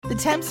The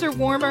temps are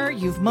warmer,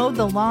 you've mowed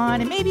the lawn,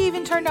 and maybe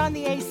even turned on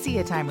the AC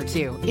a time or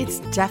two. It's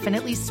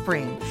definitely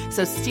spring.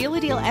 So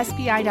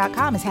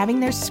StealADealSPI.com is having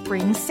their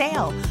spring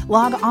sale.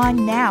 Log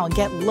on now and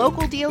get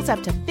local deals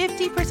up to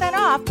 50%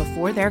 off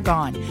before they're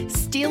gone.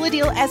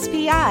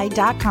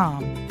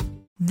 StealADealSPI.com.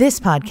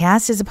 This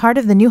podcast is a part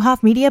of the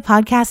Newhoff Media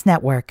Podcast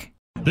Network.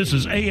 This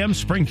is AM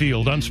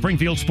Springfield on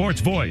Springfield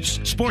Sports Voice.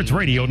 Sports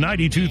Radio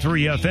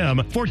 92.3 FM,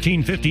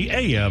 1450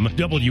 AM,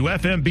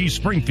 WFMB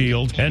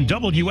Springfield, and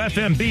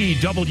WFMB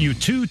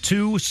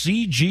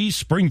W22CG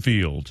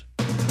Springfield.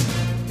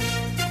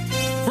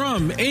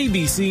 From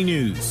ABC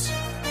News,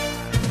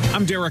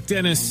 I'm Derek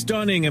Dennis.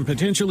 Stunning and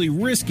potentially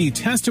risky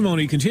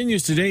testimony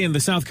continues today in the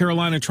South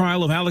Carolina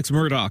trial of Alex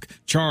Murdaugh,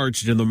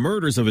 charged in the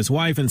murders of his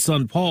wife and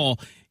son Paul.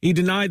 He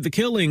denied the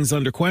killings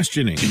under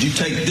questioning. Did you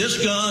take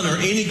this gun or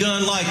any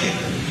gun like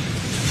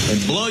it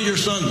and blow your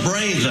son's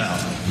brains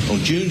out on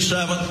June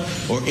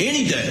 7th or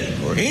any day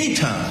or any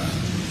time?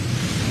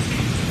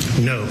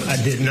 No, I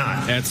did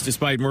not. That's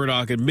despite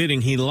Murdaugh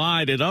admitting he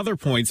lied at other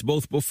points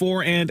both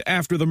before and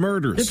after the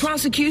murders. The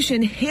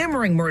prosecution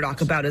hammering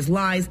Murdaugh about his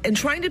lies and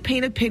trying to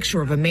paint a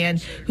picture of a man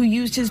who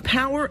used his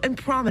power and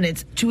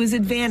prominence to his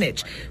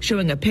advantage,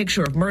 showing a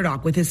picture of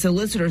Murdaugh with his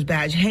solicitor's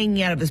badge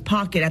hanging out of his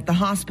pocket at the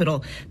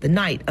hospital the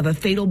night of a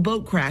fatal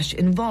boat crash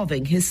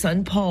involving his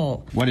son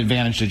Paul. What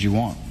advantage did you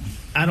want?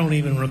 I don't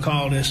even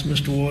recall this,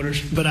 Mr.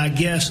 Waters, but I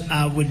guess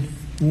I would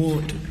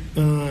want,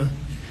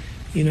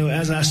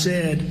 as I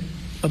said,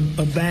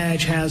 a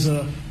badge has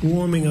a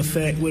warming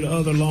effect with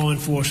other law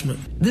enforcement.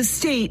 The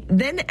state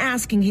then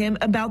asking him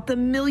about the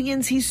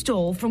millions he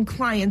stole from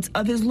clients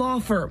of his law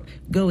firm,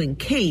 going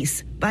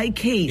case by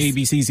case.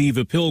 ABC's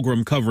Eva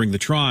Pilgrim covering the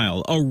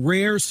trial. A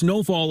rare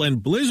snowfall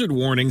and blizzard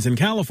warnings in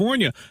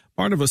California,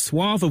 part of a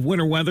swath of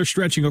winter weather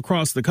stretching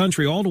across the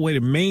country all the way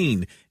to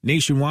Maine.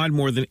 Nationwide,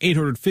 more than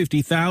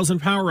 850,000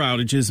 power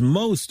outages.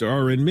 Most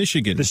are in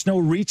Michigan. The snow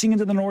reaching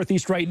into the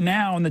Northeast right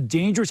now, and the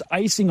dangerous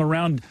icing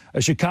around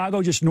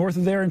Chicago, just north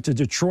of there, into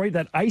Detroit.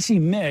 That icy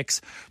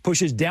mix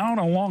pushes down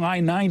along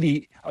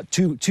I-90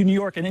 to New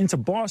York and into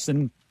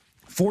Boston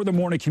for the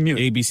morning commute.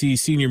 ABC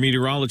senior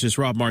meteorologist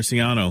Rob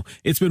Marciano.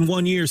 It's been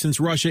 1 year since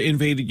Russia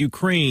invaded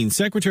Ukraine.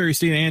 Secretary of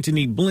State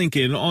Antony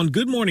Blinken on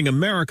Good Morning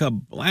America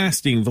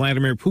blasting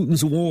Vladimir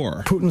Putin's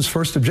war. Putin's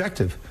first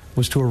objective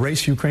was to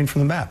erase Ukraine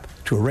from the map,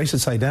 to erase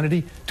its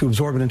identity, to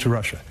absorb it into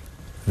Russia.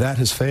 That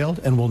has failed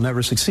and will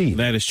never succeed.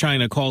 That as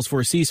China calls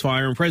for a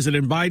ceasefire and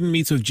President Biden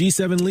meets with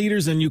G7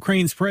 leaders and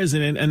Ukraine's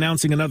president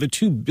announcing another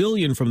 $2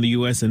 billion from the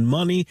U.S. in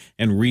money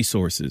and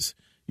resources.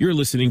 You're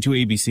listening to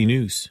ABC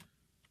News.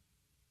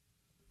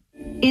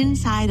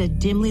 Inside a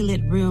dimly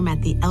lit room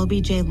at the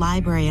LBJ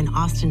Library in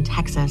Austin,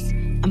 Texas,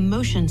 a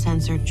motion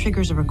sensor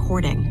triggers a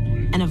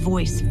recording, and a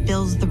voice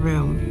fills the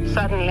room.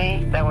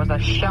 Suddenly, there was a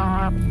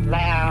sharp,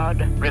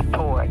 loud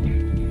report.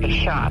 A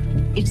shot.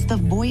 It's the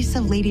voice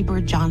of Lady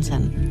Bird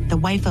Johnson, the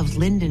wife of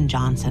Lyndon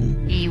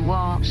Johnson. He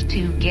wants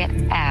to get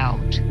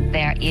out.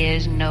 There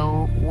is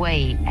no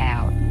way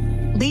out.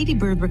 Lady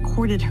Bird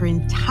recorded her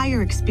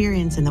entire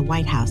experience in the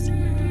White House.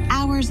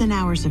 Hours and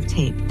hours of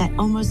tape that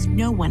almost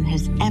no one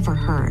has ever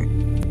heard.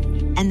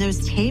 And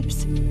those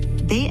tapes,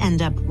 they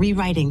end up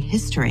rewriting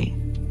history.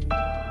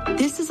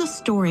 This is a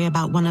story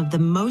about one of the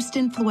most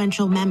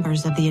influential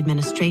members of the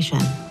administration,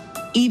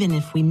 even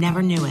if we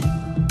never knew it.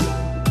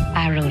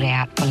 I wrote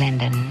out for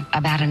Lyndon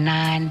about a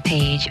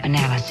 9-page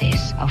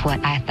analysis of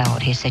what I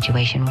thought his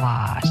situation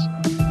was.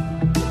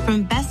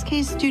 From Best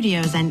Case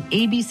Studios and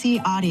ABC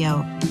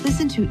Audio,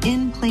 listen to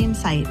In Plain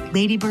Sight,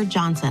 Lady Bird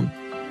Johnson.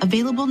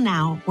 Available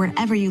now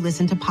wherever you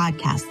listen to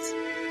podcasts.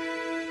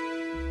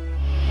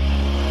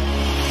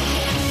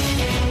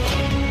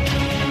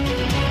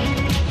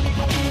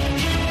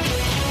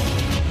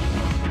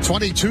 It's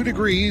 22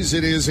 degrees.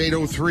 It is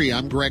 8:03.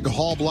 I'm Greg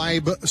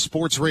Hallbleib,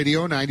 Sports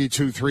Radio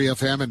 92.3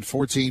 FM and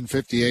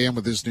 1450 AM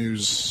with this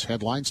news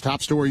headlines.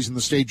 Top stories in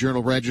the State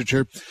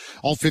Journal-Register.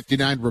 All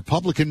 59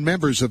 Republican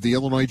members of the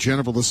Illinois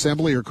General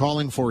Assembly are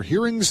calling for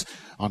hearings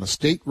on a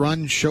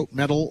state-run Choate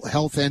Mental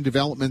Health and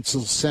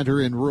Developmental Center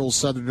in rural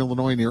southern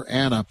Illinois near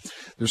Anna.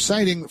 They're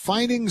citing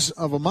findings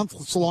of a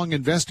months-long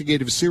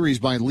investigative series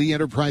by Lee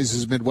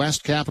Enterprises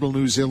Midwest, Capital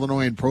News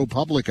Illinois, and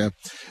ProPublica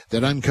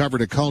that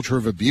uncovered a culture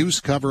of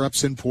abuse,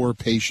 cover-ups, and poor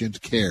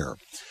patient care.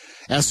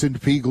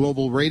 S&P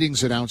Global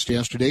Ratings announced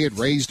yesterday it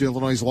raised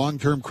Illinois'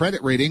 long-term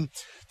credit rating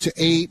to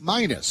A-,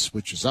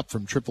 which is up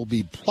from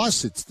BBB+.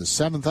 It's the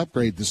 7th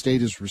upgrade the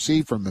state has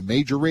received from a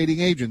major rating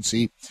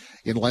agency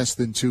in less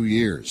than 2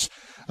 years.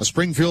 A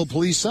Springfield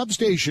police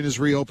substation is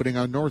reopening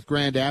on North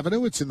Grand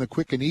Avenue. It's in the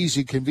Quick and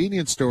Easy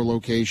convenience store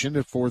location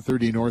at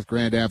 430 North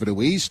Grand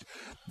Avenue East.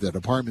 The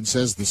department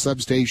says the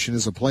substation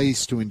is a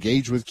place to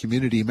engage with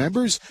community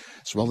members,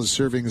 as well as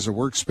serving as a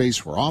workspace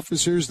for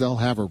officers. They'll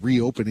have a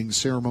reopening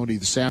ceremony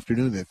this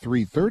afternoon at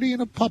 3:30,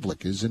 and a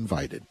public is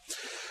invited.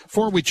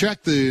 Before we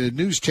check the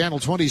News Channel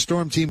 20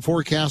 Storm Team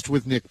forecast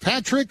with Nick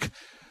Patrick,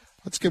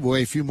 let's give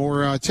away a few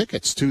more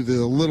tickets to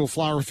the Little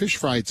Flower Fish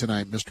Fry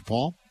tonight, Mr.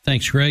 Paul.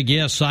 Thanks, Greg.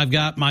 Yes, I've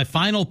got my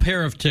final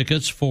pair of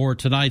tickets for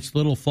tonight's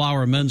Little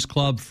Flower Men's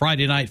Club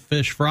Friday Night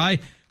Fish Fry.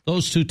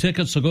 Those 2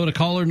 tickets will go to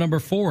caller number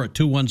 4 at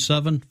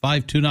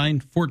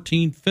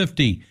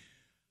 217-529-1450.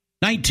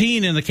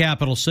 19 in the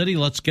capital city.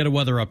 Let's get a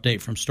weather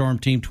update from Storm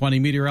Team 20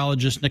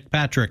 meteorologist Nick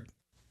Patrick.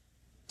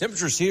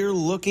 Temperatures here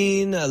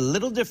looking a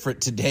little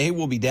different today.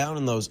 We'll be down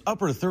in those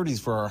upper 30s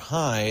for our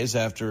highs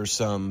after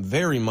some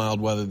very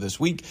mild weather this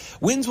week.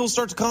 Winds will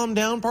start to calm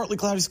down, partly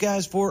cloudy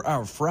skies for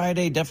our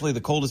Friday, definitely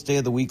the coldest day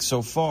of the week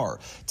so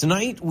far.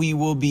 Tonight, we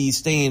will be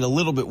staying a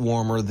little bit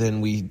warmer than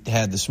we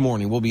had this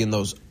morning. We'll be in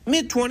those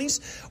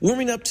mid-20s,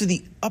 warming up to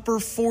the upper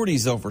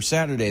 40s though for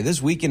Saturday.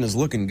 This weekend is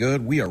looking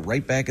good. We are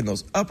right back in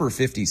those upper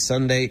 50s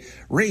Sunday,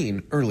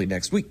 rain early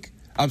next week.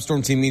 I'm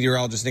Storm Team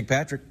meteorologist Nick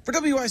Patrick for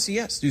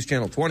WICS News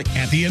Channel 20.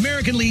 At the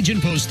American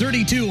Legion Post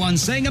 32 on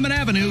Sangamon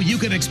Avenue, you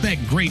can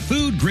expect great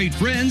food, great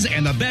friends,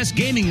 and the best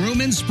gaming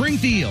room in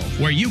Springfield,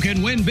 where you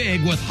can win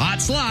big with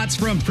hot slots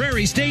from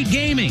Prairie State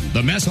Gaming.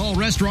 The Mess Hall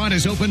restaurant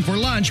is open for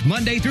lunch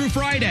Monday through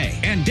Friday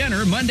and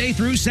dinner Monday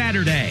through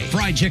Saturday.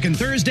 Fried chicken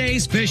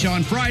Thursdays, fish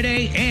on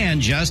Friday, and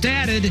just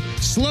added,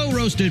 slow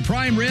roasted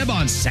prime rib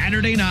on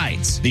Saturday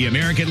nights. The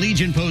American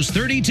Legion Post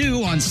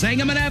 32 on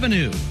Sangamon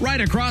Avenue,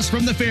 right across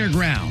from the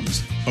fairgrounds.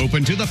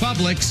 Open to the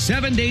public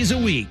 7 days a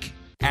week.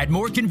 Add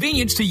more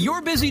convenience to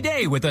your busy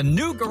day with a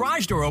new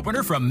garage door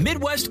opener from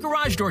Midwest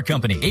Garage Door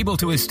Company. Able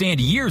to withstand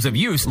years of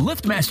use,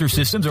 LiftMaster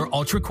systems are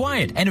ultra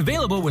quiet and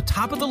available with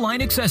top-of-the-line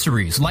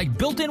accessories like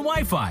built-in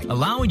Wi-Fi,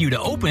 allowing you to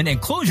open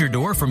and close your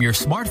door from your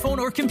smartphone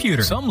or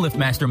computer. Some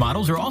LiftMaster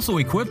models are also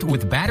equipped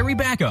with battery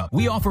backup.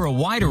 We offer a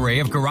wide array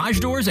of garage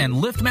doors and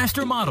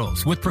LiftMaster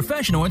models with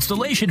professional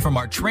installation from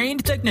our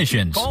trained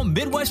technicians. Call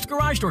Midwest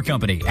Garage Door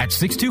Company at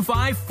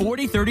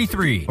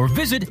 625-4033 or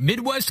visit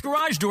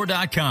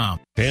MidwestGarageDoor.com.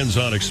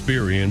 Hands-on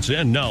experience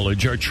and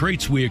knowledge are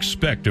traits we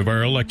expect of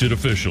our elected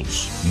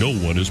officials. No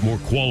one is more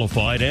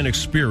qualified and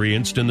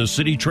experienced in the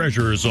city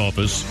treasurer's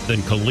office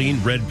than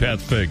Colleen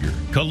Redpath-Fager.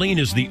 Colleen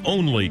is the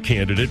only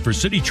candidate for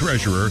city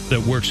treasurer that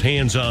works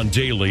hands-on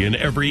daily in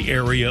every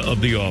area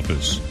of the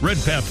office.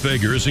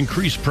 Redpath-Fager has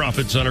increased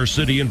profits on our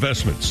city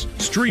investments,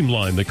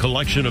 streamlined the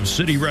collection of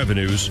city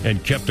revenues,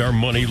 and kept our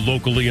money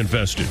locally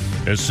invested.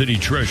 As city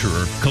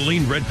treasurer,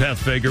 Colleen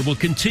Redpath-Fager will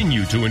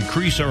continue to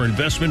increase our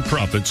investment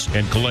profits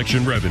and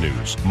collection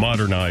revenues,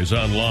 modernize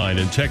online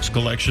and text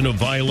collection of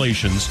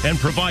violations, and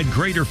provide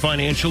greater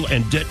financial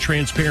and debt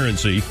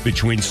transparency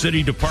between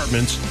city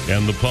departments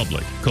and the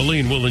public.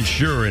 Colleen will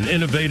ensure an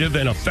innovative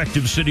and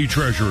effective city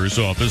treasurer's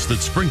office that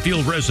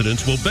Springfield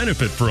residents will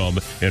benefit from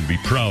and be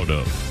proud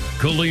of.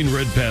 Colleen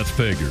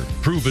Redpath-Fager,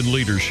 proven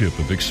leadership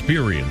of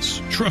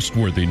experience,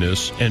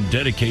 trustworthiness, and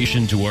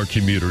dedication to our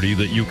community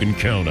that you can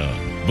count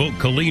on. Vote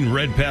Colleen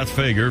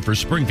Redpath-Fager for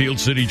Springfield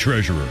City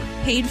Treasurer.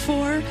 Paid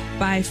for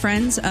by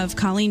friends of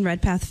Colleen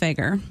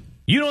Redpath-Fager.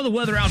 You know the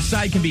weather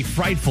outside can be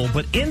frightful,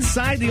 but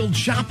inside the old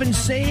Shop and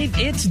Save,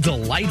 it's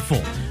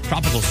delightful.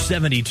 Tropical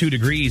 72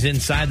 degrees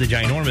inside the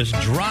ginormous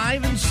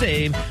Drive and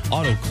Save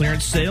auto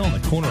clearance sale on the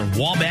corner of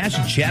Wabash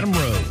and Chatham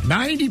Road.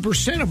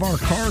 90% of our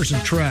cars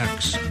and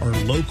trucks are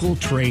local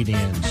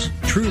trade-ins.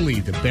 Truly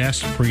the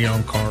best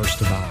pre-owned cars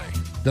to buy.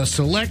 The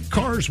select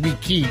cars we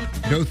keep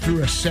go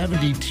through a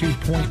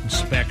 72-point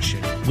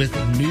inspection with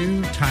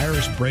new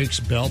tires, brakes,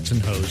 belts,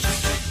 and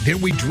hoses.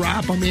 Then we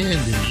drop them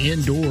into the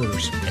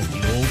indoors at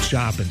the old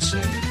Shop and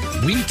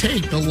Save. We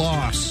take the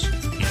loss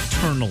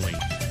internally,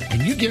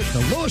 and you get the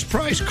lowest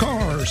priced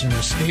cars in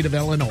the state of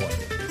Illinois.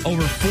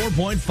 Over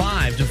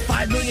 $4.5 to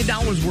 $5 million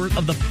worth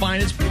of the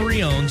finest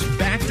pre-owns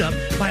backed up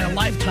by a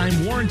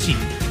lifetime warranty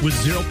with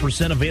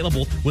 0%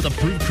 available with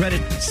approved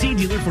credit. See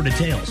dealer for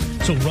details.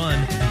 So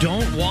run,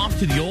 don't walk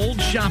to the old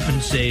Shop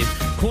and Save,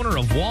 corner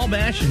of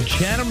Wabash and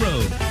Chatham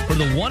Road for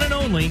the one and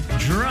only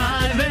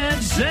Drive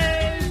and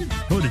Save.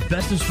 Voted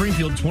Best in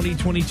Springfield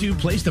 2022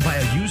 place to buy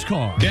a used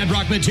car.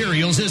 Bedrock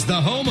Materials is the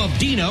home of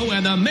Dino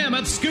and the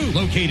Mammoth Scoop,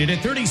 located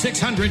at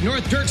 3600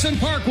 North Dirksen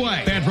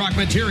Parkway. Bedrock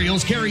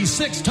Materials carries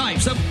 6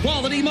 types of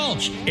quality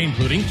mulch,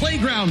 including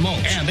playground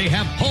mulch, and they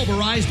have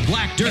pulverized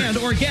black dirt and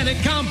organic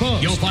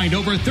compost. You'll find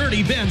over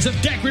 30 bins of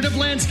decorative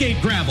landscape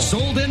gravel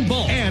sold in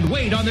bulk and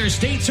weighed on their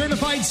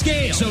state-certified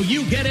scale, so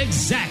you get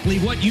exactly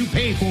what you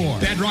pay for.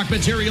 Bedrock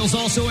Materials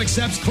also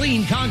accepts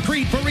clean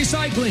concrete for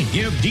recycling.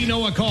 Give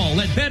Dino a call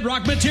at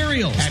Bedrock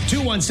Materials at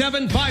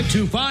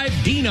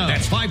 217-525-DINO.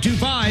 That's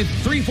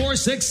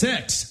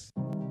 525-3466.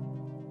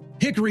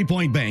 Hickory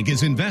Point Bank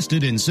is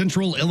invested in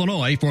Central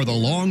Illinois for the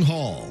long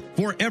haul,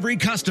 for every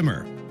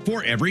customer,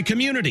 for every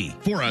community,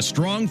 for a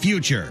strong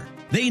future.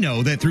 They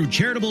know that through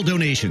charitable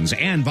donations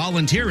and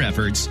volunteer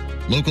efforts,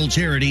 local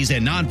charities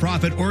and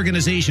nonprofit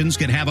organizations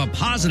can have a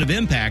positive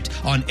impact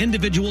on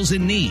individuals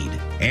in need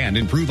and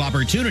improve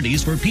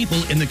opportunities for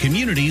people in the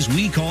communities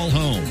we call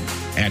home.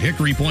 At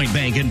Hickory Point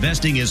Bank,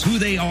 investing is who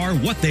they are,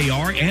 what they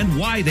are, and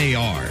why they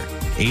are.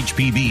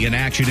 HPB in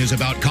Action is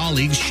about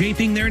colleagues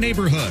shaping their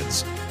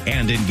neighborhoods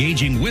and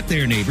engaging with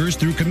their neighbors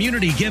through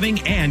community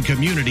giving and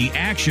community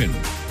action.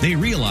 They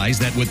realize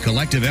that with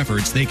collective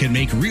efforts, they can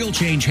make real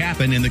change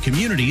happen in the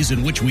communities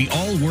in which we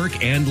all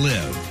work and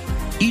live.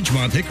 Each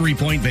month, Hickory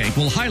Point Bank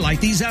will highlight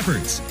these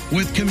efforts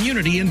with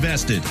Community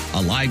Invested,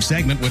 a live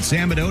segment with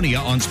Sam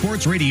Madonia on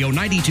Sports Radio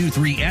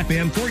 92.3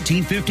 FM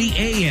 1450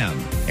 AM,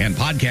 and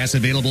podcasts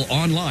available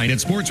online at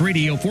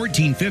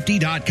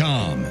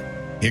sportsradio1450.com.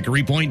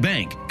 Hickory Point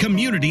Bank,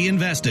 Community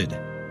Invested.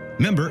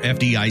 Member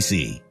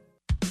FDIC.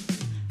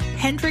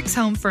 Hendricks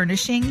Home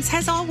Furnishings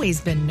has always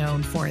been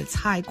known for its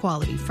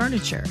high-quality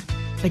furniture.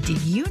 But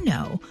did you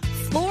know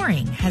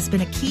flooring has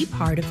been a key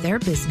part of their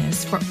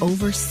business for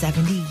over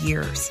 70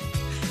 years?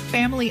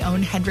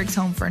 Family-owned Hendricks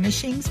Home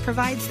Furnishings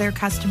provides their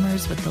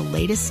customers with the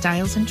latest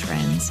styles and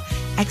trends,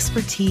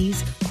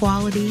 expertise,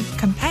 quality,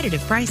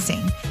 competitive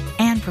pricing,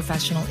 and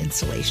professional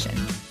installation.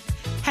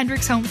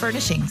 Hendricks Home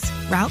Furnishings,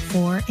 Route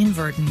 4 in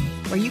Verdon,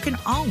 where you can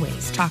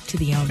always talk to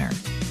the owner.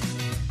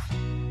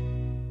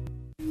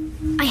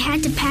 I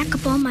had to pack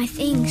up all my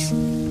things.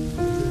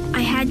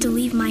 I had to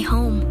leave my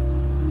home.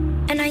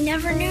 And I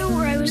never knew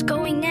where I was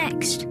going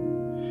next.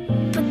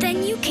 But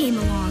then you came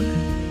along.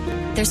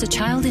 There's a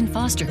child in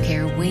foster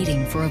care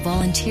waiting for a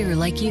volunteer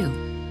like you.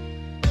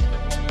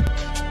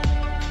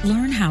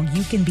 Learn how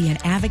you can be an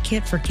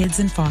advocate for kids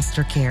in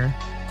foster care.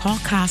 Call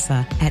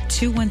CASA at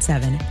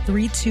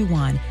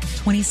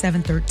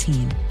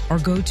 217-321-2713 or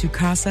go to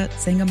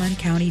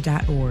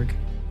CASASangamonCounty.org.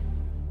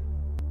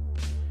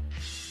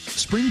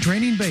 Spring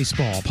training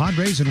baseball.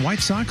 Padres and White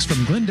Sox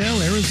from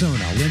Glendale,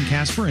 Arizona. Lynn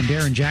Casper and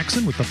Darren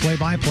Jackson with the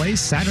play-by-play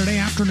Saturday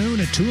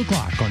afternoon at 2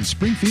 o'clock on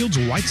Springfield's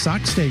White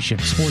Sox station.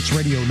 Sports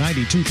Radio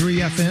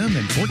 92.3 FM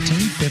and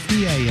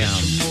 1450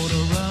 AM.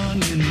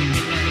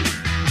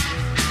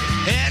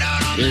 It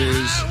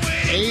is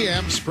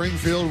AM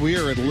Springfield. We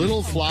are at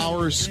Little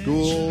Flower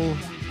School.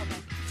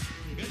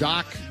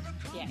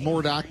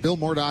 Bill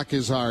Murdoch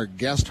is our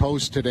guest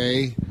host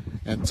today.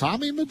 And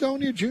Tommy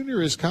Madonia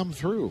Jr. has come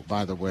through,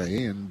 by the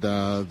way, and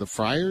the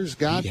Friars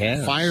got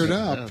fired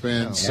up.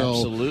 And so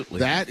absolutely.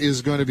 That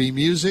is going to be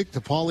music to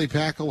Paulie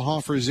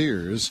Packelhofer's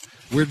ears.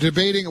 We're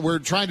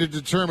trying to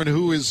determine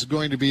who is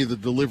going to be the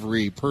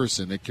delivery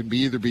person. It can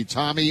either be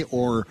Tommy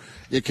or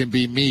it can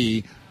be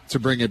me to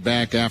bring it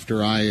back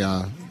after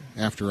I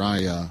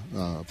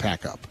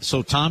pack up.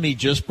 So Tommy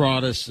just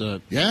brought us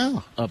a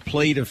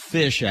plate of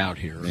fish out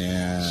here.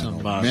 Yeah, some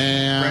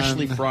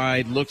freshly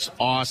fried. Looks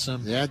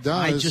awesome. Yeah, it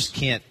does. I just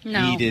can't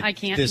eat it. I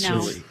can't. This no.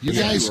 early. You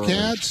guys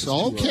can't?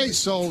 Okay,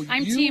 so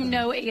I'm team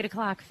no 8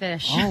 o'clock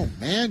fish. Oh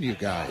man, you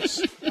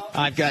guys!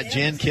 I've got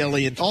Jen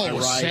Kelly and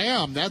right.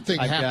 Sam, that thing.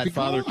 I've got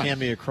Father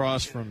Cammy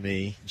across from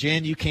me.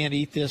 Jen, you can't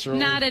eat this early.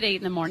 Not at 8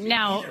 in the morning.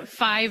 Now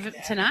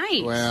 5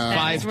 tonight. Well,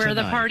 that's where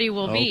the party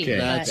will be. Okay,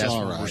 that's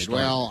all right.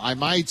 Well, I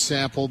might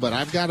sample, but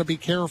I've got to be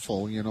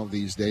careful,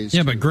 these days.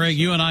 Yeah, but Greg,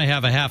 you and I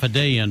have a half a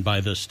day in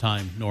by this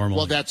time normally.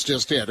 Well, that's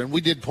just it. And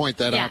we did point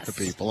that out to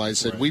people. I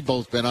said, we've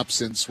both been up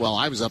since,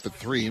 I was up at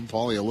 3 and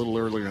Paulie a little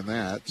earlier than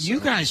that. So. You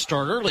guys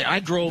start early. I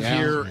drove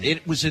here.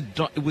 It was in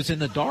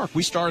the dark.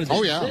 We started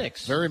at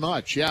 6. Very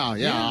much. Yeah.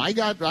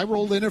 I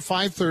rolled in at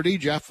 5:30.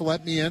 Jeff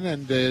let me in,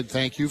 and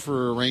thank you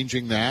for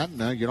arranging that.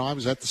 And, I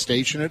was at the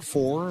station at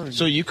 4.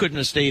 So you couldn't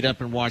have stayed up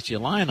and watched the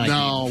Illini game?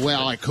 No,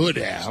 I could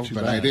have,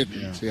 but I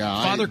didn't.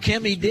 Yeah. Father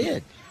Cammy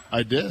did.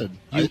 I did.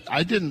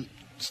 I didn't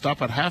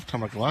stop at halftime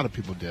like a lot of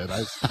people did.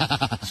 I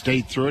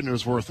stayed through it, and it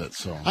was worth it.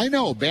 So I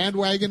know,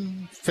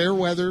 bandwagon, fair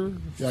weather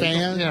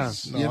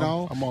fans.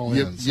 I'm all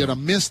in. You'd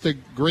missed a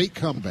great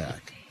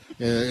comeback.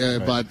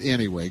 But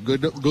anyway,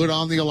 good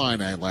on the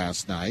Illini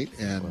last night,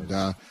 and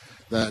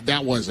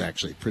that was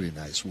actually a pretty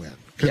nice win,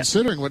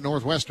 considering what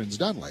Northwestern's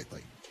done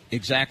lately.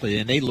 Exactly,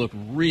 and they looked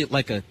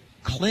like a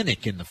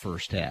clinic in the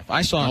first half.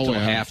 I saw it until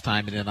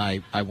halftime, and then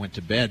I went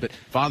to bed. But,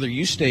 Father,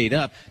 you stayed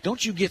up.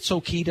 Don't you get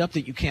so keyed up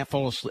that you can't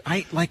fall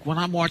asleep? When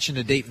I'm watching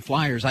the Dayton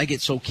Flyers, I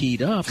get so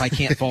keyed up I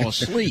can't fall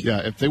asleep. Yeah,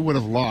 if they would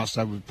have lost,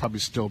 I would probably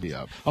still be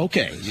up.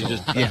 Okay.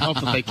 It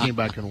helped that they came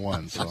back and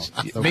won, so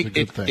that was a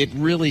good thing. It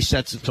really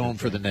sets the tone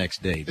for the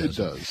next day, doesn't it? It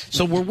does.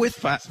 So we're with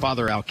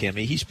Father Al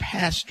Cammy. He's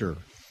pastor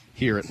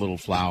here at Little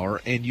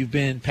Flower, and you've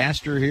been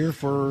pastor here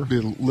for a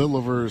little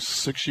over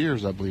 6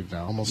 years, I believe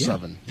now, almost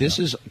 7. This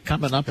is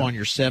coming up on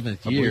your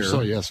 7th year. I believe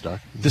so, yes, Doc.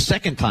 The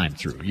second time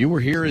through. You were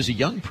here as a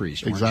young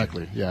priest, weren't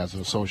exactly. you? Yeah, as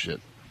an associate.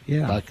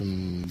 Yeah. Back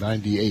in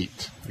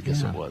 98, I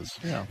guess it was.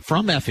 Yeah.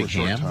 From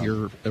Effingham.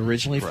 You're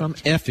originally from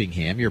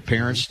Effingham. Your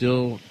parents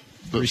still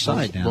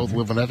reside down both there.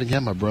 live in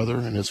Effingham. My brother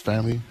and his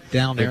family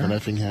down there live in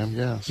Effingham.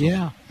 Yeah. So.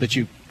 Yeah. But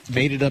you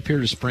made it up here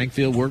to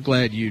Springfield. We're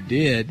glad you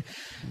did.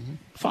 Mm-hmm.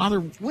 Father,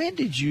 when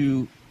did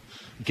you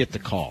get the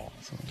call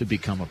to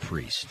become a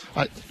priest?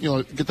 I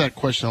get that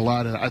question a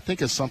lot, and I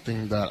think it's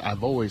something that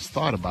I've always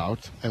thought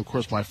about. And of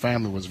course, my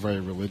family was very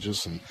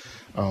religious and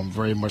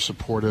very much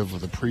supportive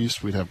of the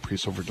priest. We'd have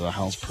priests over to the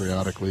house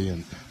periodically,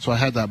 and so I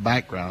had that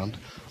background.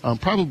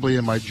 Probably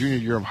in my junior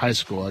year of high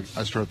school, I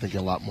started thinking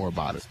a lot more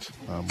about it,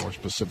 more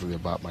specifically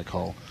about my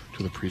call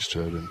to the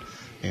priesthood,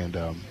 and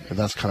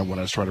that's kind of when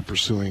I started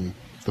pursuing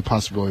the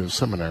possibility of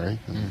seminary.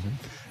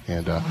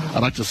 And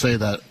I'd like to say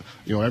that,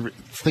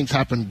 things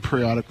happen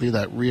periodically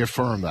that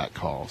reaffirm that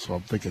call. So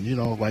I'm thinking,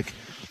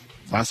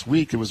 last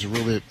week it was a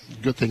really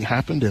good thing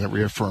happened, and it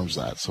reaffirms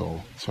that.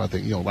 So I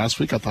think, last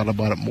week I thought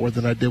about it more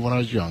than I did when I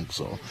was young.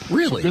 So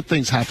really, good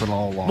things happen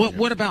all along.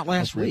 What about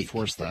last week?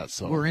 Reinforce that.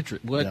 So we're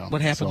interested.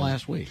 What happened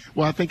last week?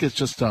 Well, I think it's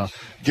just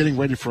getting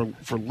ready for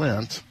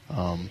Lent.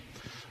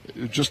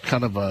 Just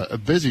kind of a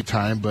busy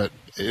time, but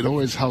it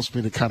always helps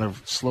me to kind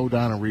of slow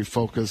down and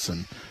refocus,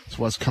 and it's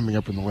what's coming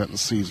up in the Lenten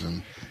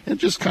season, and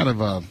just kind of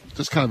a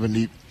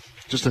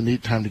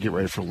neat time to get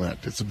ready for Lent.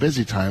 It's a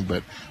busy time,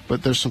 but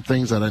there's some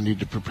things that I need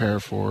to prepare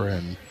for,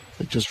 and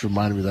it just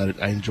reminded me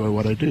that I enjoy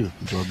what I do,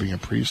 enjoy being a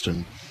priest,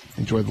 and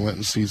enjoy the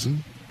Lenten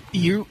season.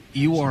 You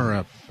are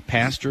a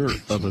pastor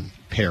of a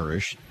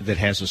parish that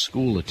has a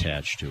school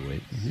attached to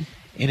it,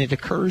 and it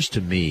occurs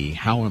to me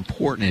how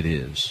important it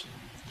is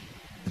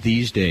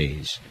these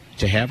days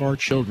to have our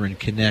children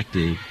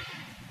connected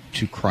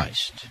to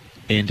Christ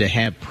and to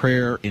have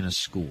prayer in a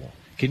school.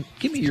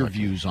 Give me your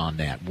views on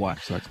that.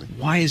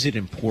 Why is it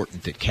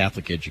important that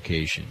Catholic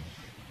education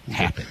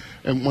happen?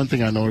 And one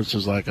thing I noticed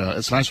is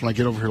it's nice when I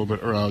get over here a little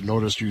bit.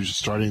 Notice you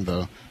starting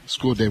the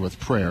school day with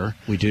prayer.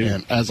 We do,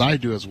 and as I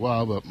do as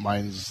well. But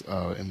mine's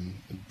in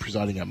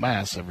presiding at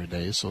Mass every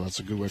day, so that's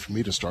a good way for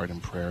me to start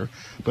in prayer.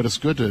 But it's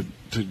good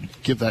to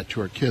give that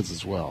to our kids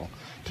as well,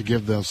 to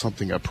give them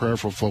a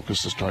prayerful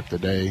focus to start the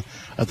day.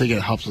 I think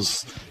it helps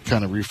us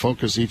kind of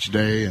refocus each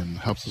day and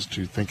helps us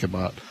to think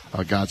about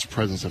God's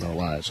presence in our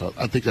lives. So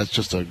I think that's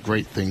just a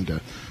great thing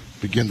to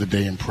begin the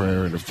day in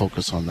prayer and to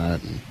focus on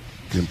that. And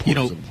the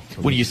importance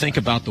of when you think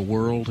about the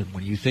world and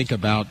when you think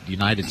about the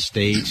United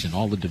States and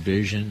all the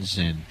divisions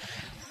and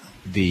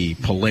the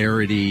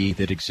polarity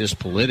that exists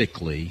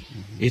politically,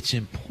 it's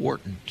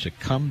important to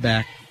come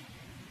back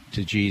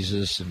to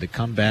Jesus and to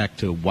come back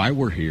to why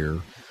we're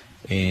here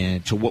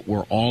and to what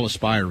we're all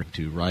aspiring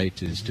to,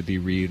 right, is to be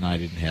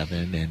reunited in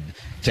heaven, and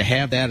to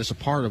have that as a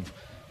part of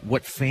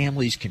what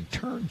families can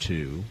turn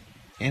to,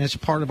 and it's a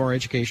part of our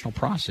educational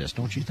process,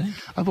 don't you think?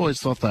 I've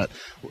always thought that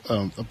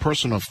a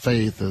person of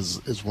faith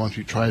is one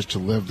who tries to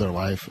live their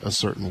life a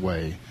certain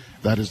way.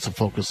 That is to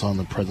focus on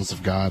the presence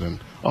of God and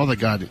all that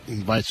God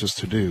invites us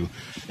to do.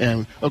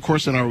 And, of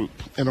course, in our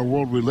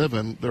world we live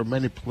in, there are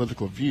many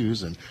political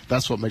views, and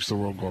that's what makes the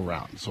world go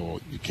around.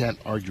 So you can't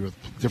argue with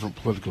different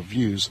political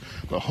views,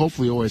 but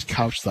hopefully always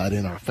couch that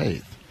in our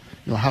faith.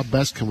 How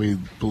best can we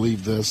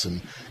believe this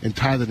and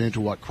tie that into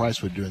what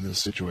Christ would do in this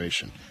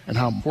situation and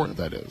how important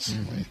that is.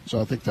 Right? So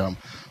I think,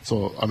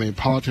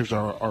 politics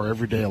are our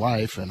everyday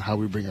life, and how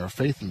we bring our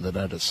faith into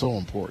that is so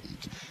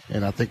important.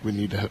 And I think we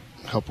need to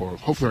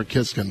hopefully our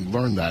kids can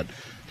learn that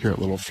here at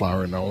Little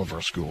Flower and all of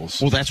our schools.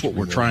 Well, that's what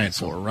we're trying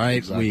for, right?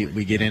 Exactly.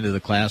 We get into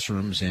the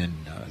classrooms and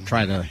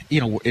try to,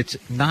 it's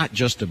not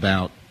just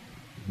about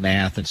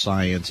math and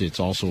science, it's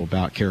also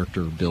about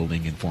character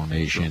building and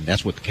formation. Sure.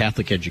 That's what the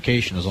Catholic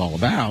education is all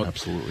about.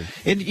 Absolutely.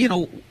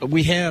 And,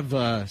 we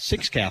have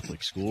 6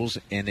 Catholic schools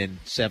and then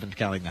 7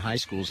 counting the high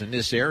schools in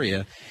this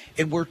area,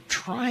 and we're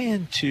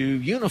trying to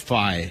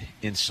unify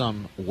in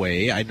some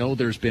way. I know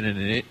there's been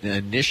an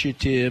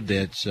initiative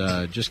that's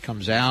just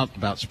comes out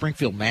about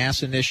Springfield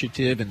Mass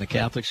Initiative in the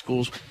Catholic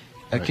schools.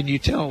 Right. Can you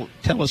tell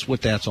us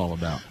what that's all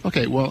about?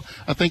 Okay, well,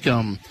 I think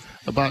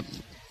about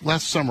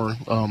last summer,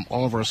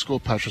 all of our school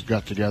pastors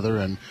got together,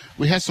 and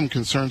we had some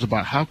concerns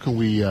about how can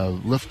we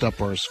lift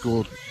up our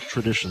school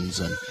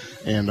traditions,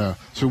 and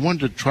so we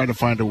wanted to try to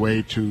find a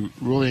way to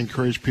really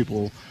encourage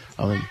people.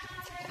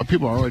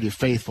 People are already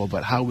faithful,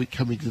 but how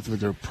can we get them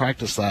to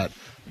practice that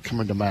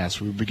coming to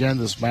Mass? We began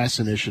this Mass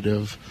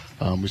initiative.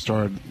 We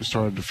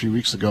started a few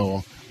weeks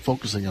ago,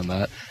 focusing on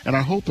that, and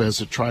our hope is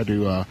to try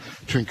to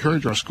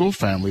encourage our school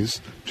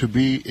families to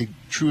be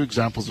true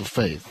examples of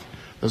faith.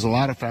 There's a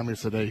lot of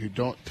families today who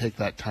don't take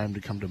that time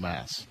to come to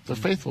Mass. They're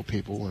faithful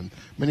people, and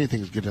many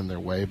things get in their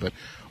way, but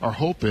our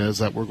hope is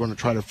that we're going to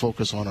try to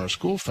focus on our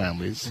school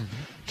families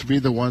to be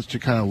the ones to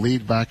kind of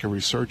lead back a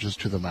resurgence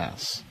to the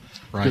Mass.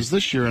 Right. Because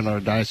this year in our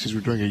diocese,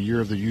 we're doing a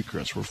year of the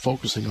Eucharist. We're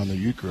focusing on the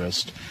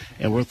Eucharist,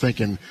 and we're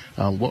thinking,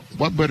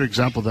 what better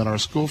example than our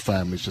school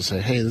families to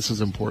say, hey, this is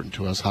important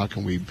to us. How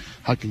can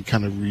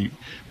kind of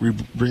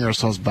bring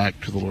ourselves back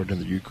to the Lord in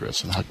the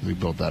Eucharist, and how can we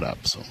build that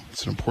up? So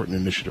it's an important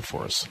initiative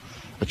for us.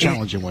 A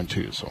challenging one,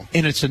 too.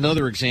 And it's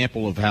another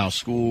example of how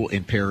school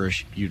and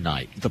parish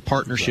unite. The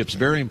partnership's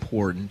very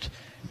important.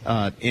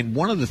 And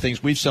one of the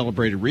things we've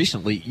celebrated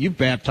recently, you've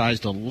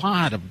baptized a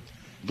lot of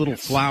Little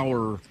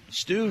Flower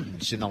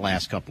students in the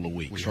last couple of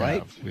weeks,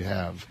 right? We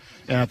have.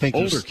 And I think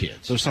older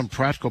kids. There's some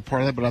practical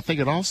part of that, but I think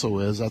it also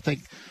is, I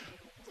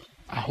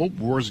hope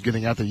word's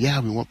getting out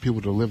there, we want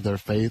people to live their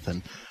faith.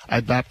 And I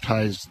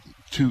baptized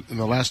in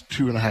the last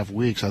 2.5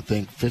 weeks, I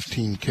think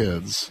 15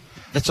 kids.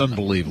 That's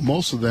unbelievable.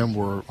 Most of them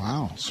were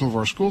some of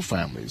our school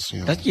families.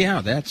 That's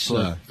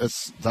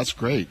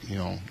great.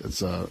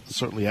 It's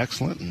certainly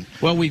excellent. And,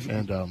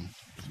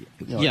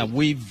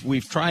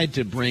 we've tried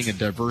to bring a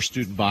diverse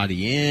student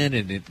body in,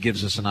 and it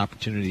gives us an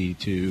opportunity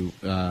to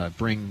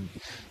bring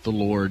the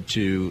Lord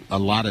to a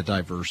lot of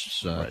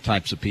diverse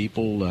types of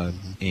people,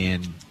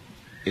 and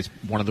it's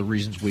one of the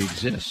reasons we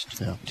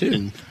exist,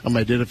 too. And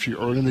I did a few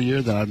early in the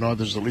year. Then I know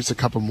there's at least a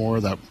couple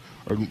more that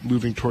are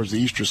moving towards the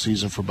Easter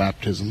season for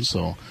baptism.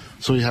 So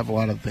we have a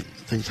lot of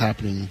things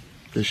happening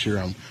this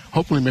year.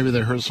 Hopefully maybe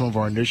they heard some of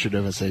our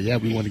initiative and say, yeah,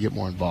 we want to get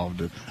more involved.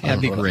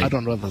 That'd be great. I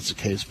don't know if that's the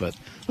case, but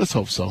let's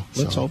hope so.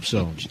 Let's hope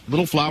so.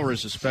 Little Flower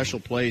is a special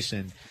place,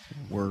 and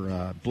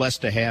we're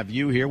blessed to have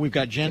you here. We've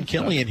got Jen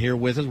Killian here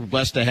with us. We're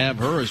blessed to have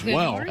her as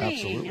well. Morning.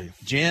 Absolutely.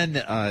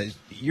 Jen,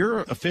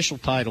 your official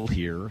title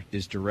here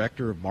is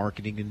Director of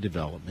Marketing and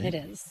Development. It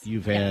is.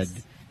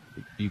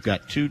 You've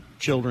got 2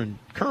 children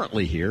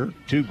currently here,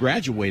 2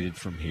 graduated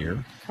from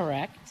here.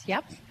 Correct.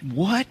 Yep.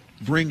 What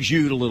brings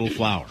you to Little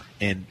Flower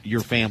and your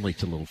family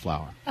to Little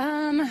Flower?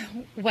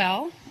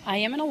 Well, I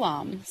am an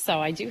alum, so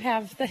I do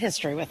have the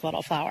history with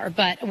Little Flower.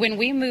 But when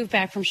we moved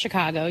back from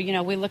Chicago,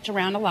 we looked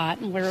around a lot,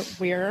 and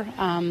we're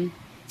in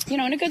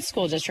a good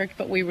school district,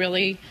 but we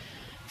really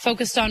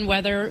focused on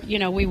whether,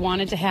 we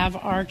wanted to have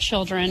our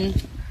children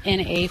in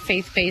a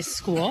faith-based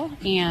school.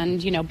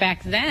 And,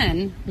 back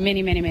then,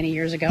 many, many, many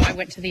years ago, I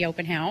went to the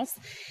open house.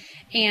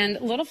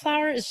 And Little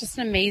Flower is just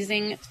an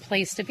amazing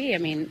place to be. I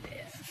mean,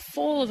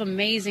 full of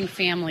amazing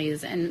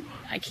families, and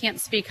I can't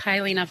speak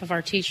highly enough of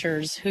our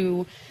teachers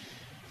who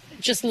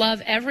just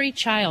love every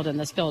child in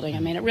this building. I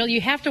mean, you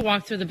have to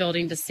walk through the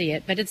building to see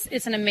it, but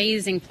it's an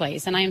amazing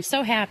place. And I am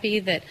so happy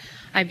that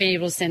I've been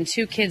able to send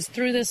 2 kids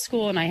through this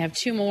school, and I have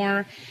 2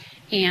 more.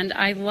 And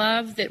I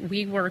love that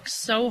we work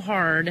so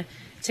hard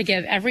to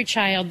give every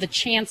child the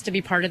chance to be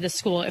part of the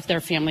school if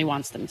their family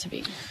wants them to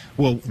be.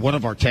 Well, one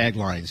of our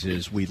taglines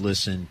is we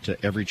listen to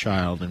every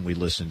child and we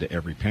listen to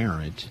every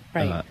parent.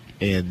 Right.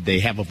 And they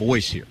have a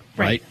voice here,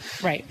 right?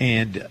 Right.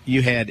 And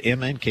you had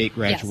Emma and Kate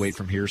graduate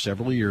from here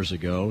several years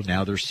ago.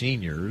 Now they're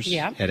seniors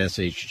at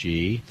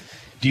SHG.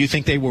 Do you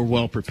think they were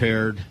well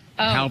prepared?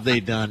 How have they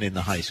done in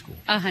the high school?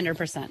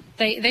 100%.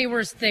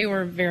 They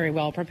were very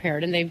well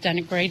prepared, and they've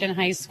done great in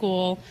high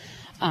school.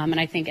 And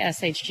I think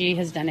SHG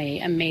has done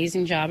an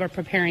amazing job of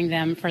preparing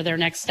them for their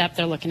next step.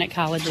 They're looking at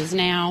colleges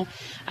now.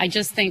 I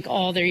just think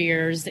all their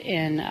years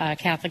in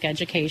Catholic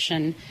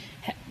education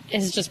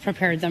has just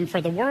prepared them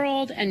for the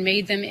world and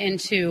made them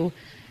into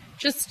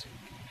just,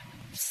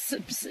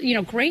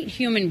 great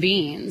human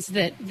beings,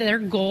 that their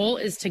goal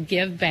is to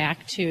give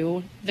back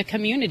to the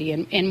community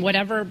in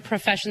whatever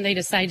profession they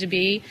decide to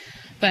be.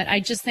 But I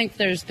just think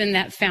there's been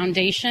that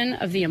foundation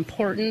of the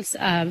importance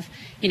of,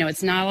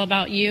 it's not all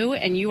about you,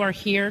 and you are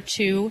here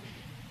to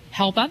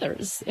help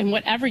others in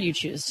whatever you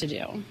choose to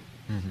do.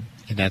 Mm-hmm.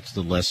 And that's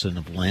the lesson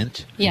of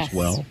Lent as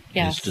well,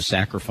 is to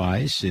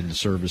sacrifice in the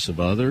service of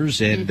others.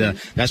 And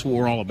that's what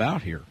we're all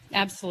about here.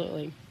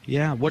 Absolutely.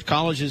 Yeah. What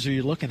colleges are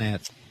you looking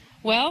at?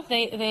 Well,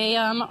 they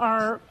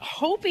are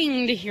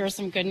hoping to hear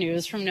some good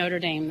news from Notre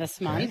Dame this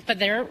month, but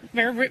they're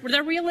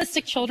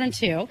realistic children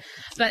too.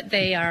 But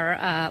they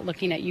are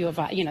looking at U of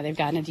I. They've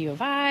gotten into U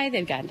of I,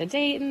 they've gotten to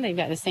Dayton, they've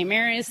got the St.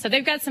 Mary's, so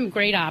they've got some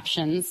great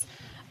options.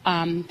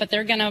 But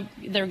they're gonna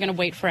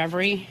wait for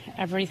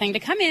everything to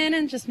come in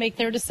and just make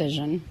their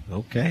decision.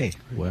 Okay,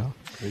 well.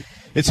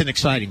 It's an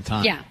exciting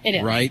time. Yeah, it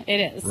is. Right?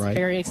 It is. Right.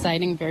 Very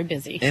exciting, very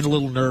busy. And a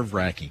little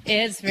nerve-wracking.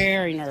 It's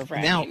very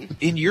nerve-wracking. Now,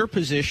 in your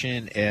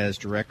position as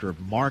director of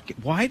market,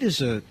 why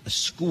does a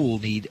school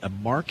need a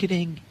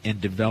marketing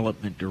and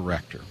development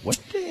director?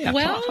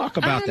 Talk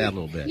about that a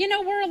little bit.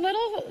 We're a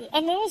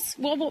little.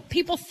 Well,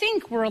 people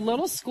think we're a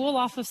little school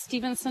off of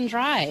Stevenson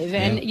Drive,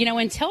 and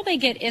until they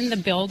get in the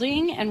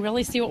building and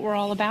really see what we're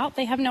all about,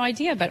 they have no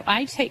idea. But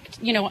I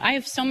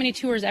have so many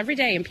tours every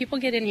day, and people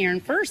get in here,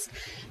 and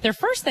their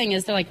first thing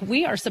is they're like,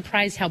 we are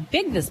surprised how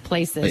big this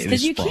place is,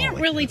 because you can't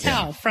really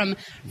tell from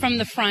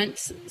the front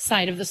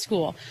side of the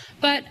school.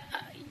 But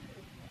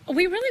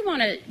we really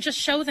want to just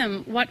show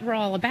them what we're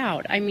all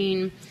about. I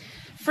mean,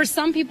 for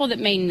some people that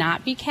may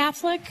not be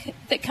Catholic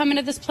that come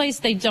into this place,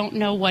 they don't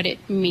know what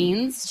it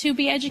means to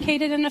be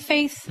educated in a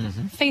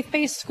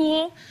faith-based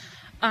school.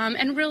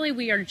 And really,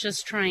 we are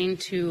just trying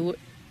to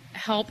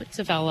help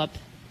develop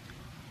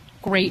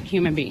great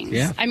human beings.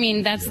 Yeah. I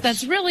mean,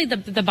 that's really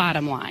the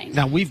bottom line.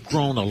 Now, we've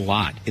grown a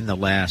lot in the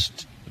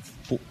last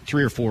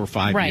 3 or 4 or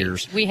 5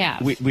 years. We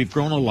have. We've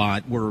grown a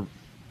lot. We're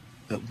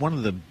one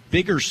of the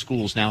bigger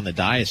schools now in the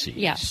diocese.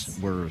 Yes.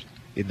 We're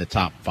in the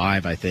top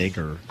 5, I think,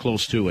 or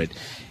close to it.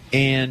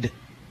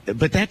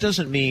 But that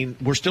doesn't mean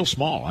we're still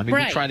small. I mean,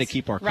 we try to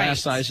keep our class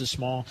sizes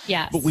small.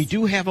 Yes. But we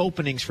do have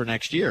openings for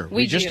next year.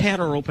 We just had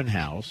our open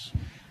house.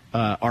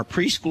 Our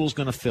preschool is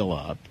going to fill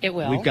up. It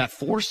will. We've got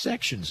 4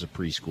 sections of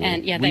preschool.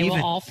 And they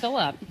will all fill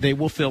up. They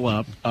will fill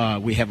up.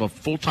 We have a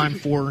full-time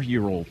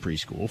 4-year-old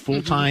preschool,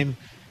 full-time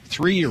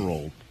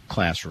 3-year-old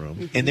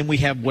classroom, and then we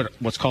have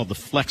what's called the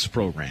Flex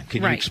program.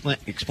 Can you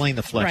explain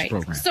the Flex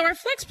program? So our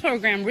Flex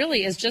program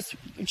really is just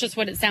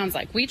what it sounds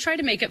like. We try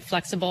to make it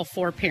flexible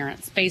for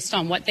parents based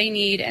on what they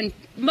need, and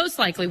most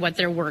likely what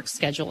their work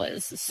schedule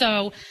is.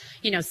 So,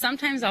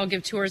 sometimes I'll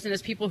give tours, and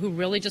there's people who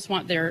really just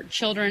want their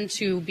children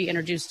to be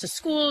introduced to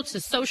school, to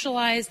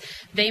socialize.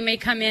 They may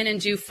come in and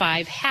do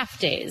 5 half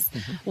days.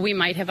 Mm-hmm. We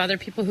might have other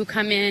people who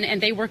come in and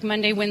they work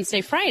Monday,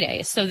 Wednesday,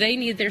 Friday. So they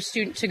need their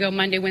student to go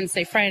Monday,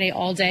 Wednesday, Friday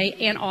all day,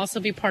 and also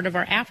be part of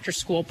our after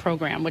school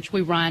program, which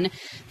we run,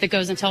 that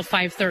goes until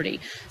 5:30.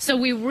 So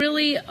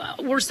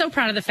we're so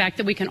proud of the fact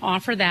that we can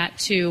offer that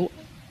to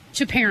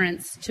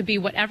parents to be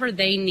whatever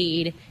they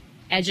need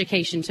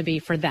education to be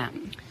for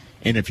them.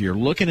 And if you're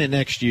looking at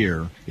next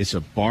year, it's a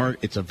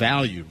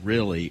value,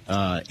 really.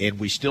 And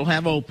we still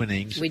have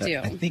openings. We do.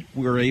 I think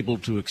we're able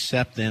to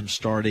accept them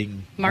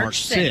starting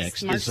March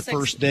 6th. March is the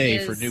first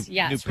day for new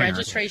parents,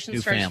 registration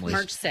new starts families.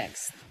 March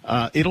 6th.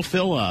 It'll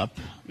fill up,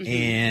 Mm-hmm.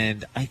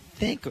 and I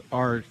think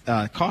our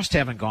costs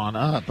haven't gone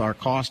up. Our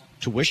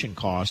tuition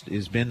cost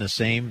has been the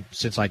same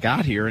since I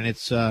got here, and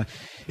it's a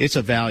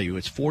value.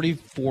 It's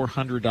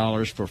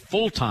 $4,400 for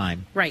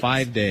full-time,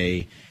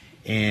 5-day.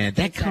 And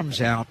that comes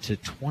out to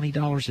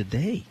 $20 a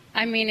day.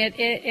 I mean,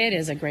 it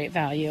is a great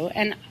value.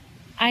 And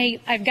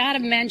I've got to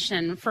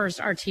mention first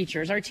our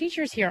teachers. Our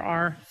teachers here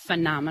are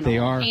phenomenal. They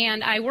are.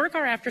 And I work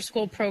our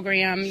after-school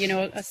program,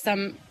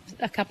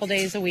 a couple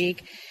days a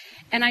week.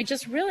 And I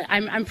just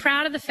I'm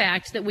proud of the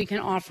fact that we can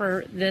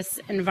offer this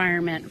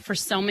environment for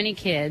so many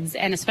kids,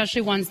 and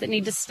especially ones that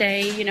need to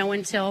stay,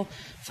 until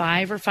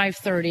 5 or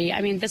 5:30.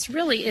 I mean, this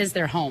really is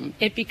their home.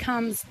 It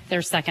becomes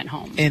their second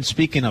home. And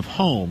speaking of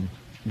home,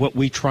 what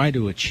we try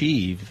to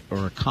achieve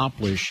or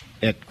accomplish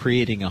at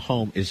creating a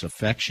home is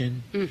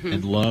affection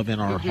and love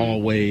in our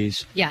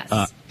hallways.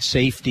 Yes.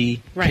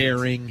 Safety,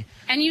 caring.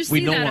 And you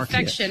see that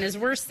affection kids.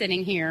 as we're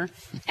sitting here.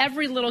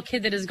 Every little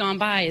kid that has gone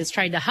by has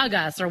tried to hug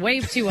us or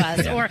wave to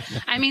us. Or,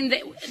 I mean,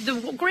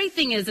 the great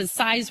thing is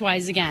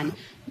size-wise, again,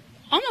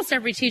 almost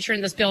every teacher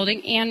in this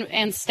building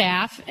and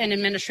staff and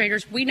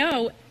administrators, we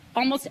know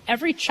almost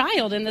every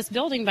child in this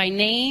building by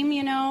name,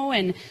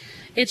 and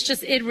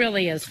it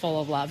really is full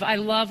of love. I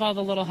love all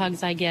the little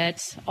hugs I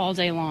get all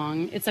day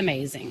long. It's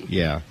amazing.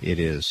 Yeah, it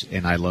is.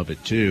 And I love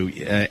it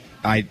too.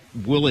 I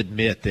will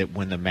admit that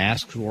when the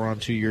masks were on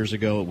 2 years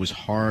ago, it was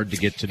hard to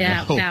get to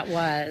know. That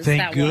was.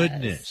 Thank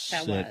goodness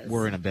that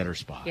we're in a better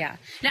spot. Yeah.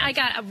 Now, I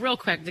got real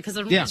quick, because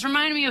it's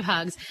reminding me of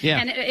hugs. Yeah,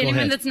 and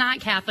anyone that's not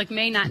Catholic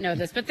may not know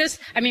this, but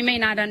may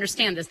not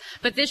understand this.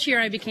 But this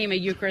year I became a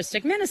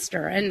Eucharistic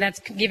minister, and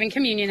that's giving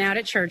communion out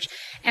at church.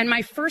 And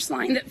my first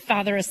line that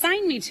Father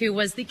assigned me to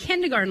was the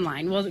kindergarten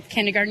line. Well,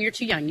 kindergarten, you're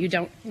too young. You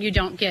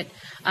don't get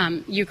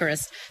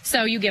Eucharist.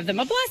 So you give them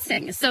a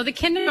blessing. So the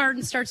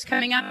kindergarten starts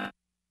coming up,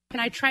 and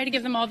I try to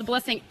give them all the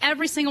blessing.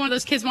 Every single one of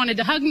those kids wanted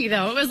to hug me,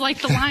 though. It was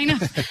like the line of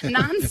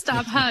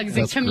nonstop hugs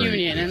and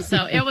communion. Great. And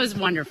so it was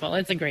wonderful.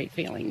 It's a great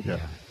feeling. Yeah.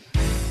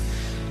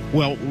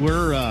 Well,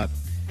 we're...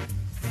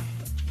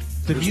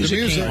 The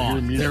music came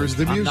on. There's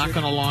the music. I'm not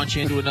going to launch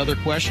into another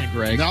question,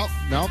 Greg. No.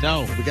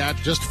 We got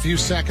just a few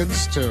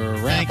seconds to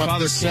wrap up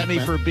Father this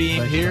segment. for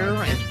being here,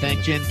 and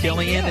thank Jen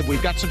Killian. And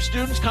we've got some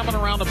students coming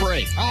around the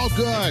break. Oh,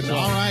 good. So,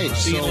 all right.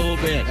 See you in a little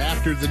bit.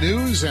 After the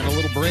news and a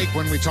little break,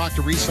 when we talk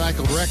to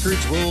Recycled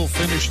Records, we'll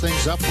finish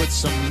things up with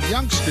some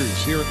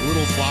youngsters here at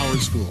Little Flower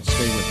School.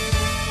 Stay with us.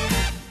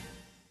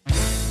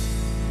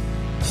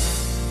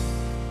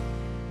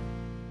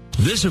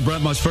 This is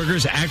Brent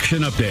Musburger's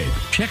Action Update.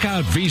 Check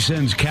out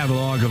VSIN's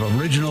catalog of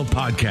original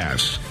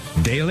podcasts,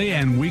 daily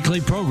and weekly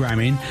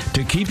programming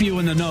to keep you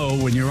in the know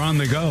when you're on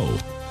the go.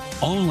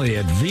 Only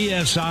at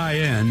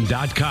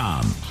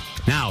VSIN.com.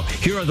 Now,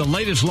 here are the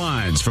latest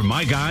lines from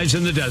my guys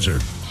in the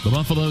desert. The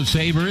Buffalo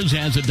Sabres,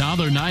 as a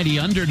 $1.90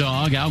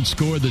 underdog,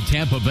 outscored the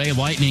Tampa Bay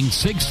Lightning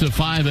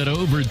 6-5 at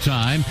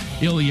overtime.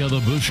 Ilya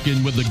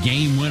Labushkin with the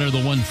game winner,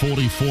 the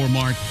 144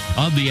 mark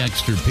of the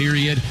extra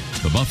period.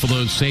 The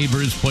Buffalo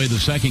Sabres play the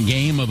second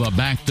game of a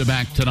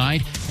back-to-back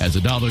tonight as a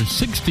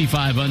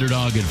 $1.65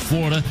 underdog at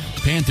Florida.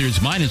 Panthers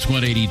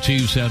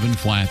 -182, 7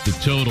 flat the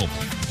total.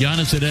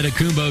 Giannis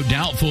Antetokounmpo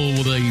doubtful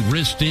with a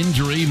wrist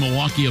injury.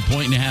 Milwaukee a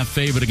 1.5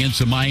 favorite against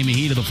the Miami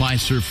Heat at the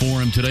Fiserv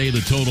Forum today.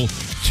 The total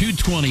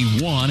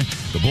 221.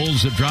 The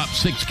Bulls have dropped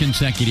 6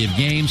 consecutive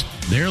games.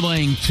 They're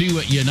laying 2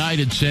 at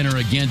United Center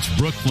against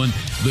Brooklyn.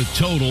 The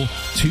total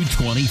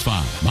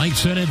 225. Mike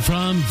Sennett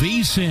from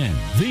VSIN,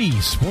 the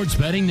Sports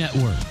Betting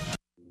Network.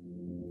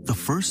 The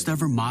first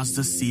ever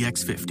Mazda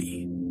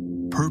CX-50.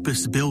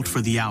 Purpose-built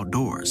for the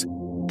outdoors.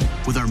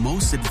 With our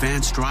most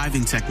advanced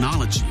driving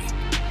technology,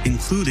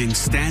 including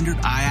standard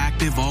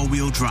iActive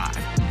all-wheel drive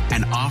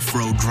and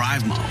off-road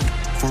drive mode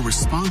for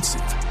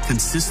responsive,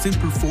 consistent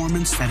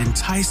performance that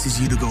entices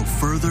you to go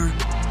further,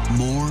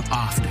 more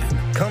often.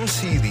 Come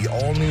see the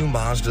all-new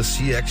Mazda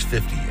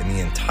CX-50 and the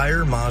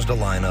entire Mazda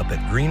lineup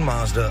at Green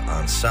Mazda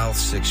on South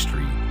 6th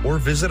Street, or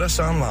visit us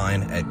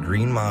online at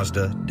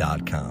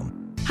greenmazda.com.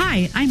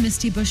 Hi, I'm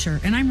Misty Busher,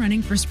 and I'm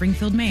running for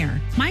Springfield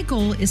Mayor. My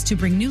goal is to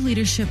bring new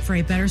leadership for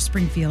a better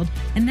Springfield,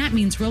 and that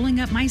means rolling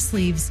up my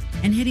sleeves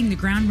and hitting the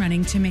ground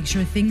running to make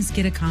sure things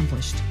get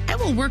accomplished. I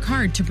will work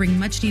hard to bring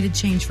much-needed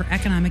change for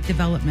economic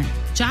development,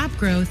 job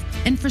growth,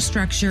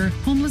 infrastructure,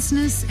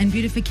 homelessness, and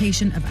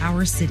beautification of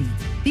our city.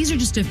 These are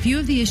just a few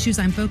of the issues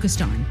I'm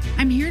focused on.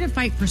 I'm here to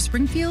fight for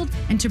Springfield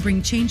and to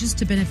bring changes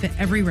to benefit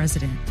every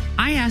resident.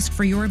 I ask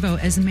for your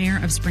vote as mayor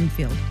of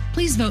Springfield.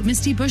 Please vote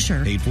Misty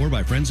Buscher. Paid for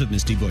by Friends of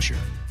Misty Buscher.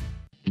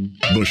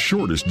 The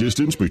shortest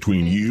distance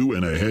between you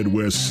and a Head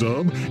West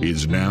sub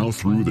is now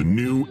through the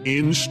new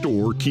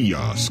in-store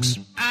kiosks.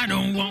 I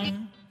don't want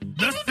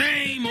the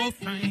same old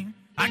thing.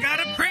 I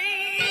got a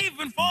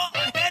craving for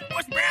a Head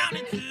West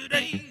brownie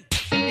today.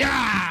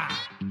 Yeah!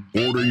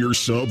 Order your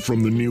sub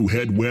from the new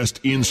Head West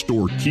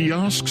in-store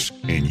kiosks,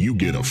 and you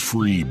get a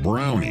free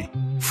brownie.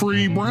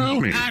 Free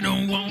brownie! I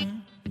don't want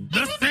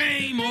the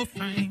same old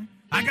thing.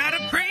 I got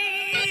a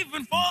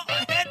craving for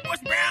a Head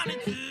West brownie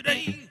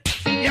today.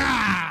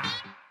 Yeah!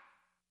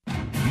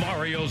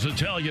 Mario's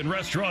Italian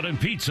Restaurant and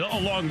Pizza,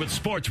 along with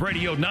Sports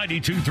Radio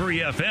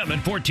 92.3 FM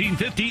and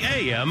 1450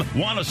 AM,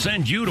 want to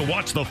send you to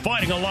watch the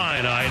Fighting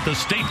Illini at the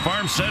State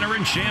Farm Center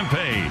in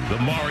Champaign. The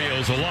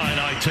Mario's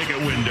Illini ticket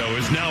window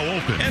is now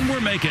open, and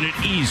we're making it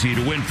easy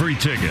to win free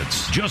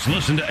tickets. Just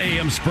listen to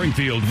AM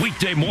Springfield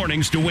weekday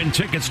mornings to win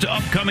tickets to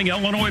upcoming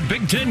Illinois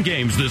Big Ten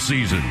games this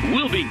season.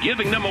 We'll be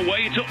giving them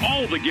away to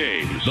all the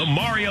games. The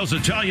Mario's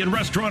Italian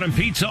Restaurant and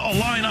Pizza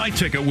Illini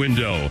ticket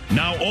window,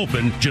 now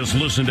open. Just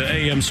listen to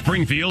AM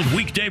Springfield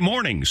weekday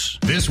mornings.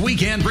 This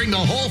weekend, bring the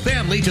whole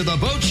family to the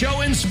boat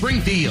show in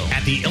Springfield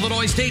at the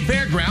Illinois State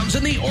Fairgrounds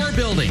in the Orr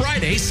Building.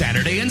 Friday,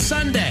 Saturday, and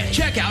Sunday.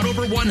 Check out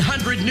over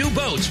 100 new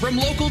boats from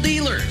local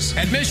dealers.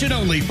 Admission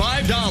only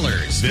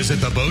 $5. Visit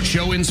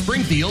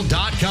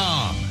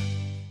theboatshowinspringfield.com.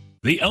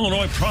 The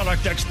Illinois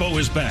Product Expo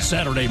is back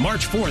Saturday,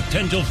 March 4th,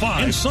 10 till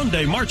 5, and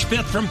Sunday, March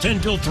 5th from 10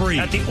 till 3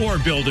 at the Orr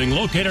Building,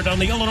 located on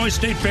the Illinois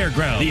State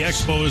Fairgrounds. The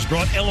expo has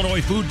brought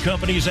Illinois food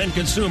companies and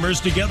consumers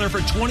together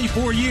for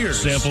 24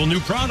 years. Sample new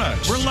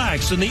products,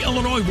 relax in the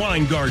Illinois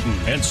Wine Garden,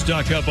 and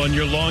stock up on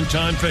your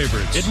longtime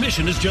favorites.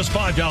 Admission is just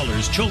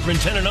 $5. Children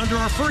 10 and under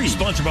are free.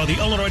 Sponsored by the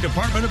Illinois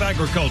Department of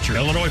Agriculture,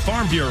 Illinois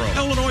Farm Bureau,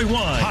 Illinois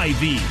Wine,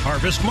 Hy-Vee,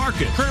 Harvest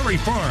Market, Prairie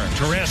Farm,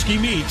 Taraski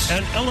Meats,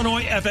 and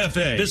Illinois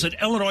FFA. Visit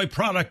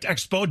IllinoisProductExpo.com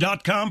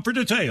for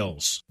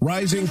details.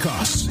 Rising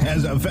costs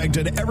has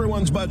affected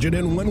everyone's budget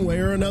in one way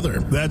or another.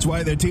 That's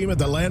why the team at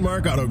the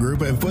Landmark Auto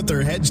Group have put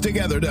their heads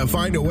together to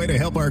find a way to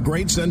help our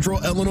great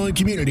central Illinois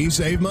community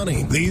save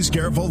money. These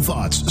careful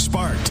thoughts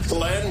sparked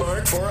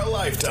Landmark for a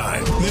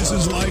Lifetime. This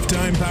is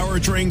lifetime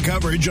powertrain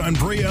coverage on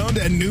pre-owned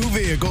and new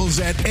vehicles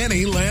at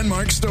any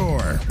Landmark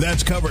store.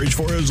 That's coverage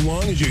for as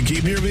long as you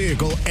keep your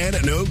vehicle and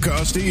at no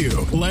cost to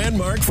you.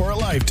 Landmark for a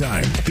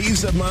Lifetime.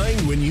 Peace of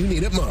mind when you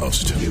need it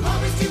most. You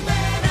always do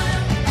better.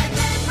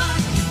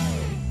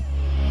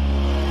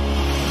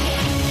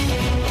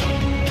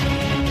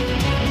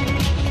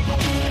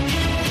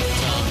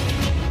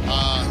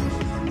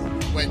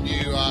 When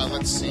you,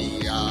 let's see,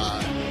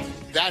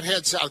 that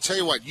headset, I'll tell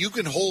you what, you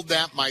can hold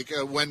that mic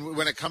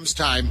when it comes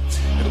time.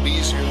 It'll be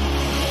easier.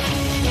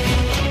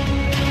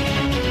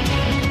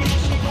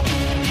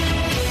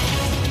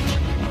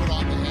 Put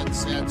on the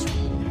headsets,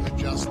 we'll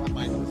adjust the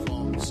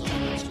microphone, so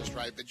that's just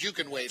right. But you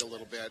can wait a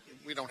little bit.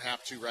 We don't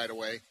have to right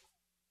away.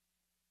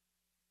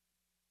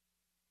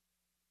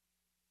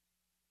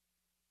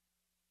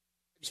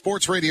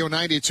 Sports Radio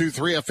 92.3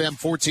 FM,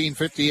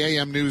 1450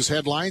 AM news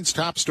headlines.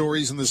 Top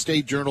stories in the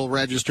State Journal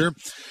Register.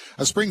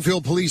 A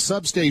Springfield police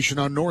substation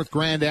on North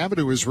Grand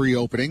Avenue is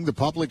reopening. The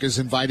public is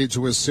invited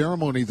to a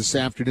ceremony this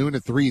afternoon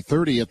at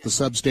 3:30 at the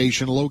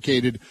substation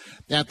located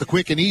at the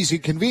Quick and Easy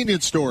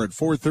convenience store at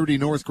 430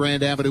 North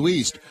Grand Avenue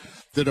East.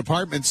 The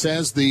department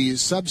says the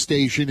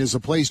substation is a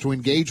place to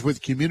engage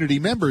with community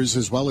members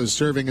as well as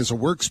serving as a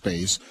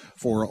workspace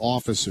for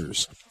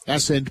officers.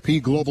 S&P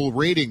Global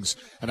Ratings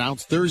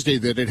announced Thursday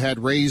that it had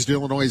raised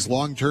Illinois'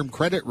 long-term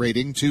credit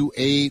rating to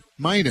A-.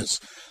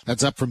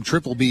 That's up from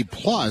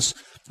BBB+,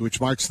 which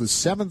marks the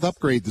seventh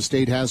upgrade the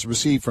state has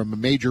received from a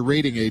major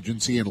rating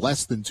agency in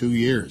less than 2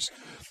 years.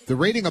 The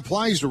rating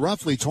applies to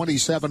roughly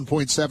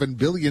 $27.7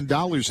 billion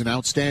in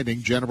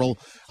outstanding general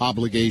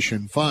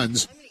obligation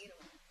funds.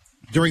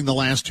 During the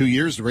last 2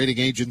 years, the rating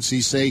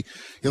agencies say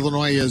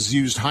Illinois has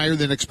used higher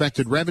than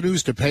expected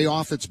revenues to pay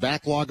off its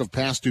backlog of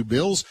past due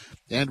bills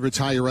and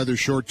retire other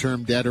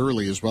short-term debt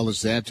early, as well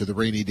as add to the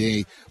rainy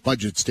day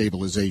budget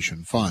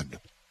stabilization fund.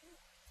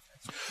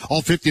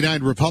 All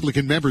 59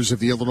 Republican members of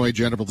the Illinois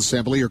General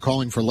Assembly are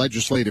calling for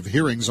legislative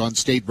hearings on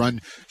state-run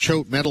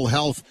Choate Mental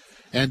Health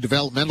and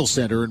Developmental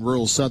Center in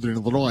rural southern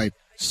Illinois,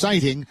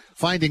 citing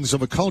findings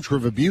of a culture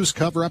of abuse,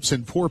 cover-ups,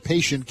 and poor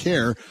patient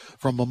care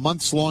from a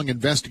months-long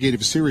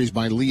investigative series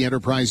by Lee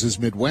Enterprises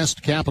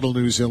Midwest, Capital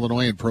News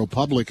Illinois, and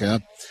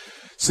ProPublica.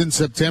 Since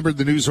September,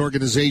 the news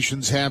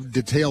organizations have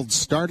detailed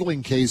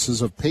startling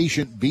cases of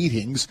patient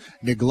beatings,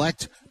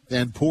 neglect,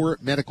 and poor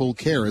medical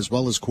care, as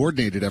well as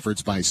coordinated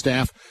efforts by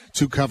staff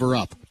to cover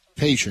up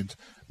patient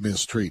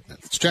mistreatment.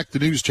 Let's check the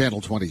News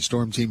Channel 20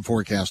 Storm Team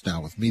forecast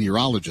now with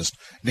meteorologist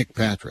Nick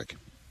Patrick.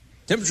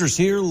 Temperatures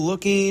here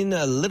looking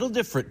a little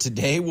different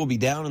today. We'll be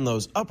down in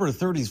those upper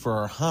 30s for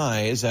our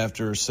highs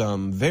after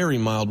some very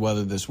mild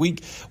weather this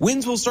week.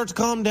 Winds will start to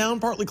calm down,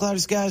 partly cloudy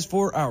skies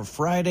for our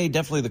Friday.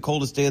 Definitely the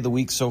coldest day of the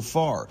week so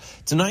far.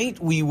 Tonight,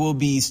 we will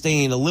be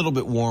staying a little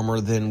bit warmer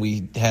than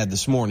we had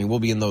this morning. We'll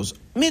be in those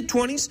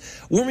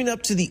mid-20s, warming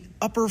up to the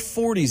upper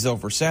 40s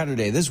over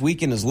Saturday. This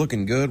weekend is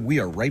looking good. We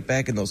are right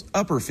back in those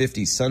upper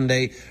 50s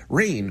Sunday.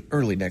 Rain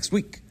early next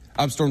week.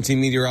 I'm Storm Team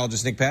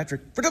meteorologist Nick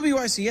Patrick for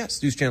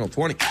WICS News Channel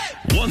 20.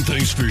 One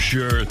thing's for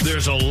sure,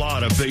 there's a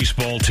lot of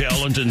baseball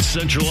talent in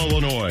Central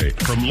Illinois.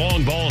 From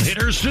long ball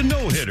hitters to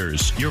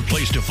no-hitters, your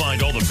place to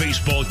find all the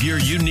baseball gear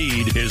you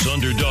need is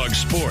Underdog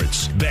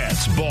Sports.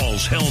 Bats,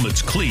 balls,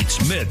 helmets,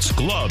 cleats, mitts,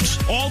 gloves,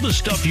 all the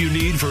stuff you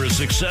need for a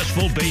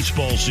successful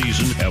baseball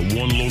season at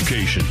one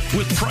location.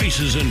 With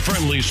prices and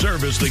friendly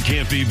service that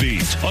can't be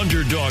beat.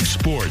 Underdog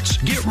Sports.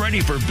 Get ready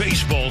for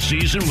baseball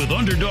season with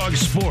Underdog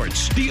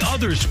Sports, the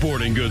other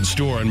sporting goods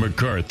store on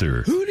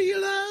MacArthur. Who do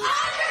you love?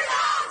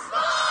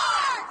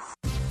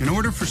 In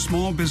order for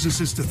small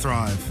businesses to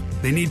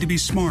thrive, they need to be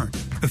smart,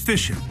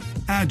 efficient,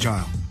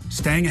 agile,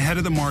 staying ahead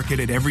of the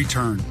market at every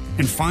turn,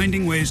 and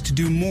finding ways to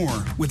do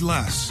more with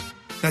less.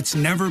 That's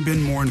never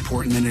been more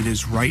important than it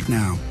is right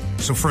now.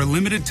 So for a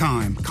limited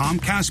time,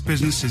 Comcast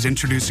Business is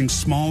introducing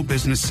Small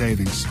Business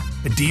Savings,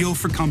 a deal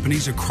for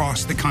companies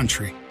across the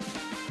country.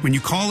 When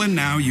you call in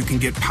now, you can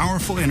get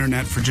powerful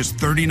internet for just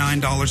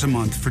 $39 a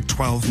month for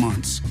 12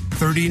 months.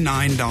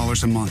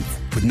 $39 a month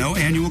with no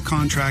annual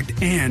contract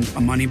and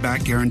a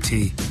money-back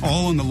guarantee.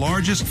 All on the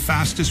largest,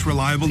 fastest,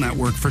 reliable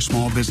network for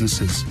small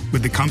businesses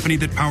with the company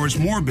that powers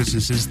more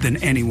businesses than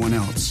anyone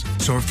else.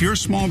 So if you're a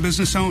small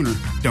business owner,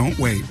 don't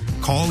wait.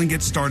 Call and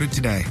get started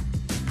today.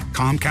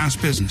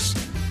 Comcast Business,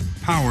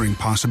 powering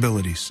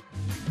possibilities.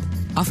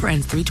 Offer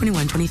ends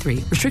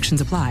 3/21/23.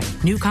 Restrictions apply.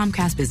 New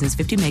Comcast Business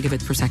 50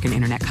 megabits per second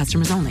internet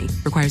customers only.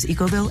 Requires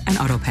EcoBill and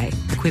AutoPay.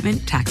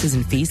 Equipment, taxes,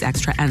 and fees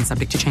extra and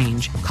subject to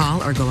change.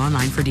 Call or go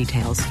online for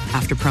details.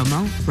 After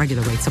promo,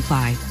 regular rates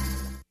apply.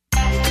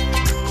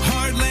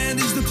 Heartland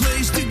is the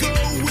place to go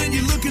when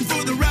you're looking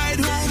for the right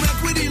home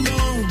equity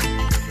loan.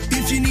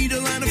 If you need a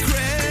line of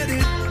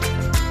credit,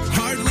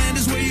 Heartland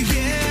is where you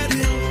get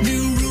it.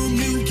 New room,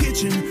 new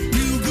kitchen,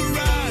 new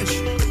garage.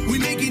 We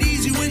make it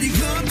easy when you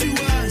come to us.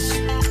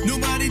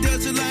 Nobody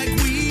does it like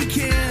we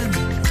can.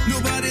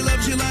 Nobody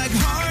loves you like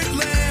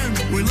Heartland.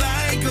 We're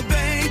like a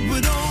bank,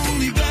 but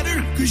only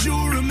better, cause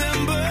you'll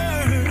remember.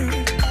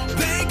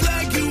 Bank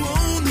like you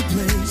own the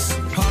place.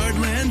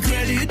 Heartland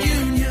Credit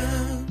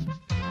Union.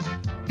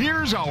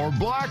 Here's our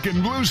black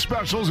and blue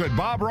specials at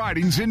Bob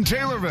Ridings in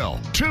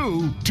Taylorville.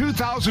 2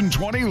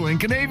 2020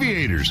 Lincoln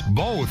Aviators,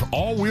 both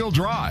all-wheel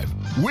drive.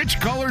 Which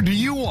color do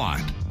you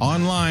want?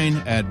 Online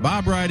at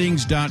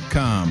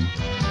bobridings.com.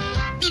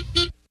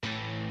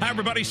 Hi,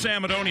 everybody.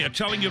 Sam Adonia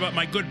telling you about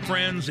my good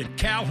friends at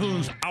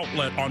Calhoun's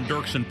Outlet on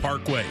Dirksen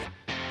Parkway.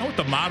 Know what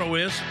the motto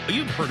is?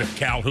 You've heard of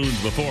Calhoun's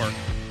before.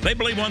 They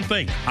believe one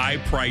thing: high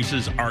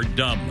prices are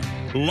dumb.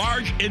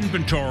 Large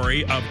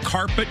inventory of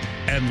carpet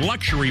and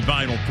luxury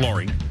vinyl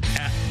flooring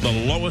at the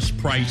lowest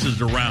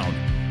prices around.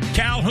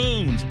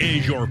 Calhoun's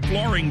is your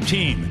flooring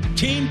team.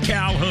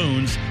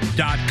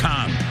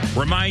 TeamCalhouns.com.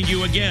 Remind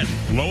you again,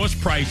 lowest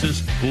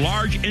prices,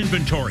 large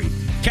inventory.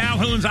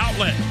 Calhoun's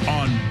Outlet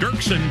on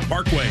Dirksen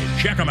Parkway.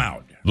 Check them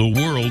out. The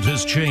world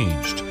has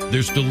changed.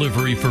 There's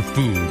delivery for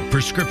food,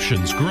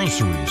 prescriptions,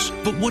 groceries.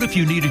 But what if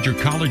you needed your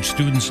college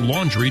student's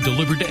laundry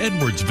delivered to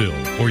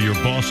Edwardsville, or your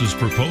boss's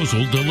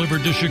proposal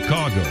delivered to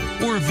Chicago,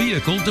 or a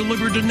vehicle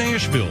delivered to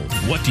Nashville?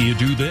 What do you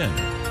do then?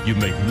 You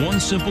make one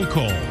simple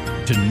call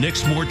to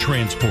Nixmore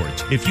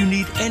Transport. If you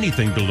need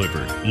anything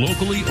delivered,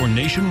 locally or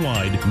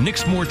nationwide,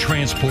 Nixmore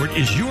Transport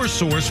is your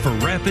source for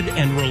rapid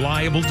and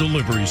reliable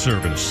delivery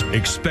service.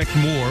 Expect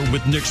more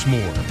with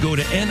Nixmore. Go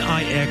to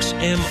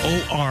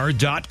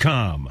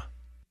nixmor.com.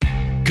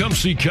 Come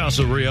see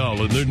Casa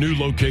Real in their new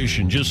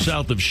location just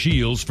south of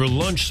Shields for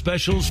lunch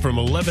specials from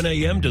 11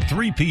 a.m. to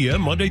 3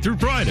 p.m. Monday through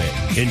Friday.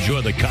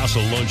 Enjoy the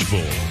Casa Lunch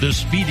Bowl, the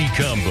Speedy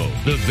Combo,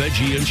 the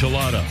Veggie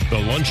Enchilada, the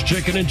Lunch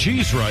Chicken and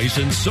Cheese Rice,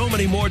 and so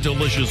many more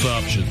delicious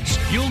options.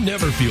 You'll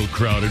never feel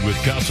crowded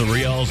with Casa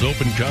Real's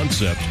open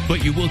concept,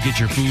 but you will get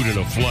your food in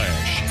a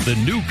flash. The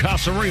new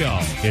Casa Real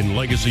in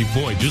Legacy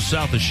Point, just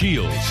south of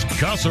Shields.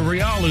 Casa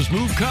Real has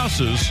moved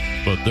casas,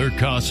 but their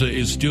casa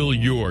is still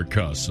your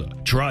casa.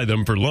 Try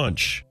them for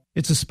lunch.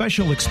 It's a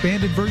special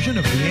expanded version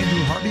of the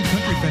Andrew Harvey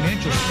Country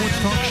Financial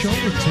Sports Talk Show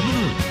with Tim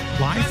Root.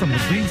 Live from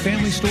the Green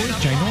Family Store's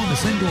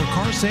ginormous indoor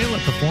car sale at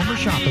the former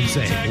Shop and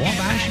Save,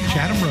 Wabash and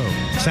Chatham Road.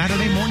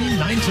 Saturday morning,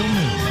 9 till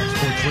noon.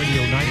 Sports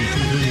Radio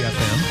 92.3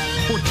 FM,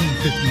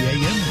 1450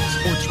 AM,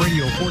 Sports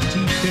Radio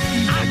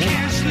 1450. I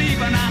can't sleep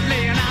and I'm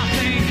laying out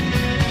think.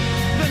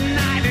 The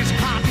night is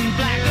hot and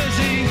black as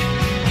ink.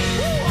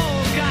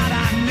 Oh, God,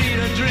 I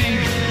need a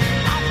drink.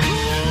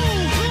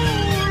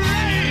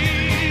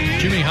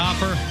 Jimmy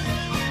Hoffa,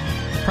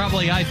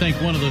 probably, I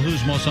think, one of the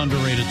Who's most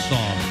underrated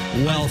songs.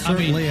 Well,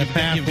 certainly a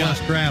path less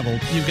traveled.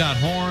 You've got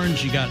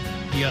horns, you got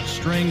You got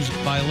strings,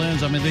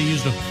 violins. I mean, they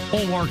used a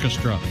whole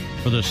orchestra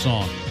for this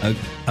song.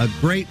 A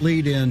great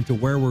lead in to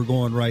where we're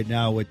going right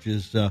now, which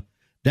is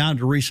down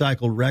to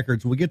Recycled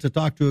Records. We get to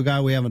talk to a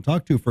guy we haven't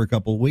talked to for a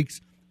couple of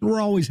weeks. And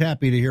we're always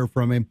happy to hear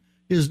from him.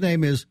 His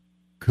name is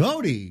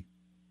Cody,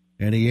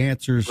 and he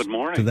answers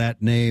to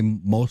that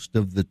name most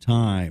of the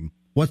time.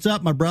 What's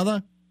up, my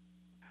brother?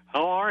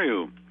 How are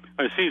you?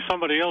 I see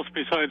somebody else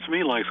besides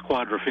me likes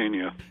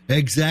Quadrophenia.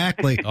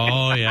 Exactly.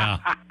 Oh, yeah.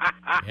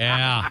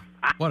 Yeah.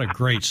 What a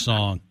great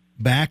song.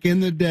 Back in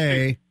the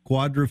day,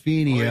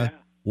 Quadrophenia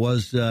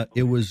was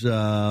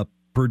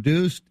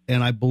produced,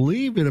 and I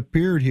believe it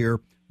appeared here.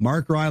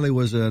 Mark Riley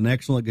was an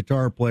excellent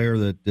guitar player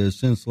that has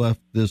since left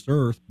this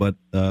earth, but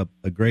a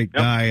great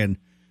guy, and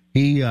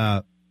he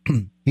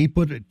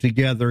put it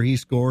together. He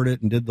scored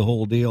it and did the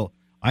whole deal.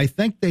 I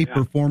think they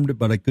performed it,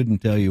 but I couldn't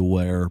tell you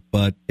where.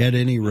 But at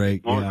any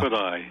rate, Nor could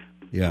I.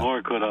 Yeah.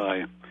 Nor could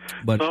I.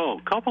 So,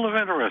 a couple of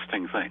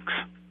interesting things.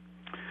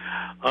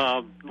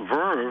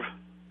 Verve,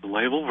 the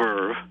label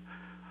Verve,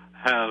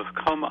 have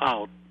come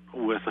out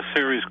with a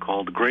series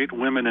called Great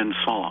Women in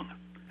Song.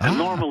 And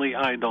normally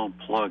I don't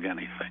plug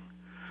anything,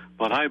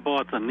 but I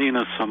bought the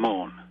Nina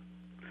Simone.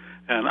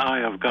 And I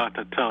have got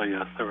to tell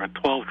you, there are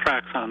 12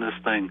 tracks on this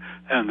thing,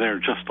 and they're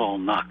just all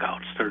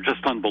knockouts. They're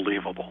just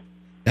unbelievable.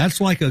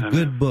 That's like a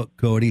good book,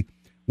 Cody.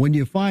 When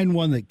you find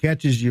one that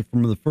catches you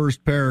from the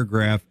first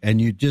paragraph and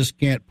you just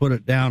can't put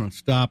it down and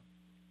stop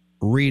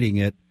reading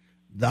it,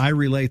 I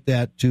relate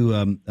that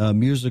to a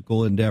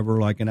musical endeavor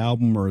like an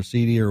album or a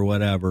CD or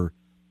whatever,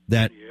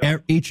 that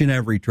each and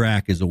every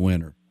track is a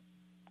winner.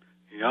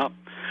 Yep.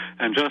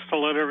 And just to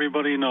let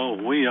everybody know,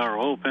 we are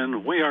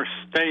open. We are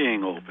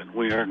staying open.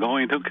 We are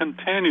going to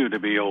continue to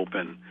be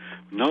open.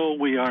 No,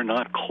 we are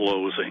not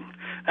closing.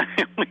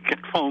 We get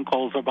phone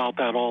calls about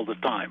that all the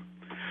time.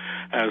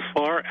 As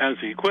far as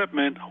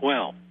equipment,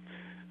 well,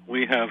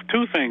 we have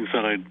three things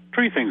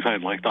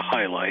I'd like to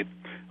highlight.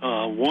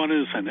 One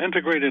is an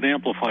integrated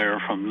amplifier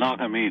from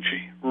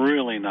Nakamichi,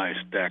 really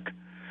nice deck.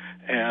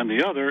 And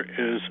the other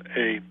is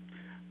a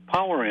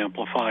power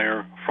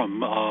amplifier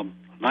from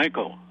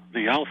Nyko,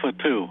 the Alpha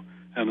 2.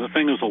 And the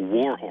thing is a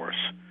warhorse.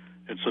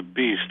 It's a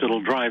beast. It'll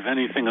drive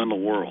anything in the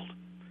world.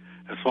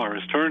 As far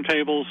as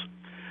turntables,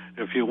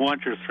 if you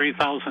want your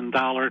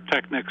 $3,000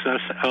 Technics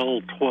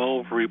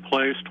SL12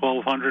 replaced,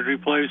 1200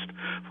 replaced,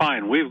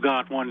 fine. We've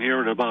got one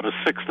here at about a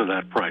sixth of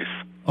that price.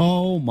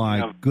 Oh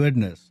my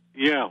goodness!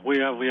 Yeah, we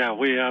have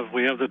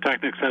the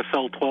Technics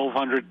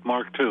SL1200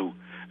 Mark II,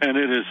 and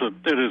it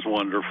is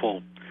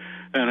wonderful.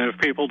 And if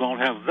people don't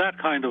have that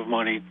kind of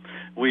money,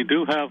 we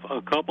do have a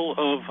couple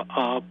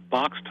of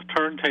boxed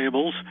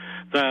turntables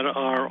that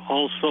are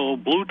also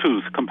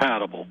Bluetooth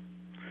compatible.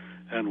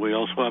 And we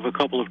also have a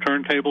couple of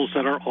turntables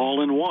that are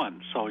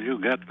all-in-one. So you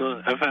get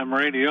the FM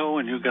radio,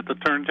 and you get the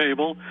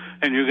turntable,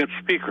 and you get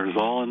speakers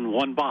all in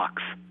one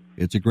box.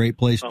 It's a great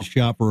place to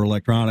shop for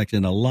electronics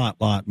and a lot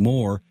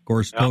more. Of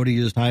course, Cody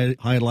just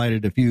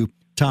highlighted a few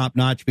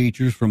top-notch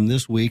features from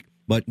this week,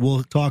 but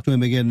we'll talk to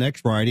him again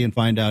next Friday and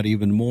find out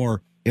even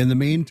more. In the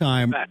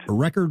meantime,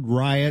 Record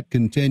Riot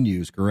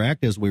continues,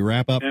 correct, as we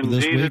wrap up for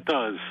this week? Indeed it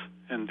does.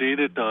 Indeed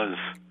it does.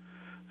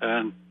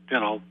 And,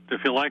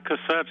 if you like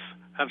cassettes,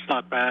 that's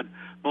not bad.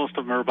 Most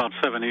of them are about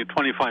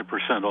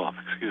 25% off,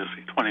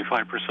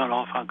 25%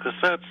 off on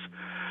cassettes.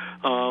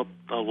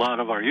 A lot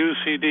of our used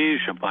CDs,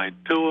 you buy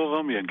two of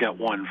them, you get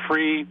one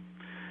free.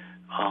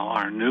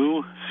 Our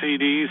new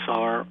CDs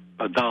are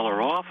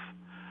 $1 off,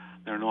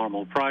 their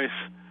normal price.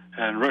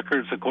 And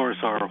records, of course,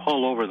 are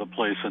all over the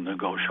place and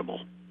negotiable.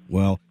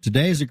 Well,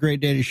 today is a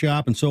great day to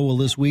shop, and so will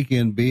this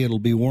weekend be. It'll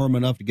be warm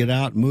enough to get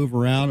out and move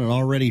around, and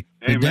already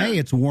today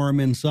it's warm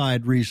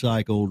inside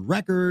Recycled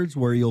Records,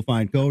 where you'll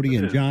find Cody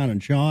and John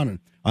and Sean, and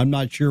I'm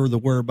not sure the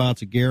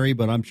whereabouts of Gary,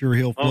 but I'm sure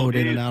he'll float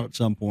in and out at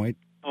some point.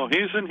 Oh,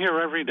 he's in here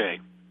every day.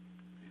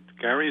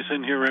 Gary's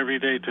in here every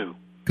day, too.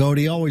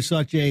 Cody, always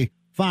such a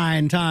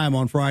fine time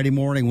on Friday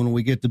morning when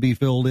we get to be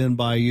filled in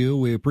by you.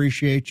 We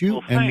appreciate you.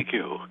 Well, thank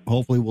you.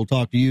 Hopefully we'll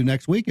talk to you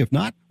next week. If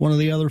not, one of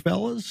the other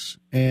fellas,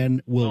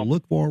 and we'll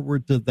look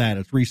forward to that.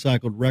 It's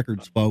Recycled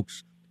Records,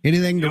 folks.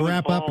 Anything to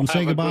wrap up and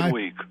say goodbye? Good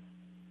week.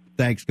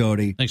 Thanks,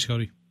 Cody. Thanks,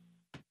 Cody.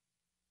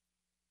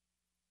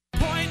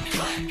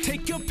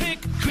 Take your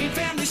pick,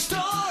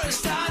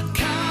 greenfamilystores.com.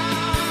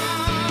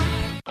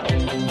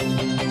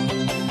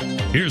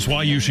 Here's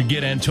why you should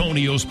get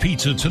Antonio's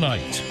Pizza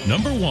tonight.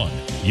 Number 1,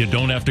 you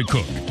don't have to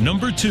cook.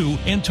 Number 2,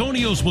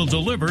 Antonio's will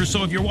deliver,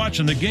 so if you're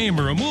watching the game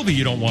or a movie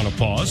you don't want to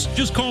pause,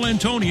 just call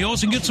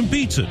Antonio's and get some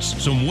pizzas.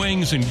 Some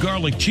wings and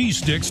garlic cheese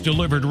sticks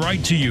delivered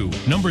right to you.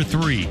 Number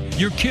 3,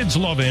 your kids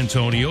love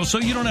Antonio's, so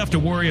you don't have to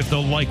worry if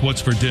they'll like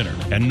what's for dinner.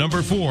 And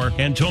number 4,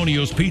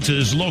 Antonio's Pizza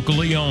is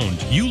locally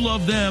owned. You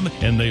love them,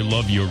 and they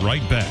love you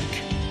right back.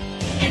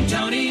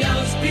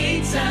 Antonio's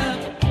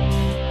Pizza.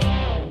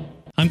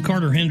 I'm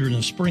Carter Hendren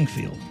of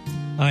Springfield.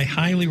 I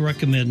highly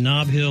recommend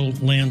Nob Hill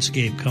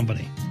Landscape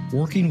Company.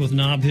 Working with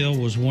Nob Hill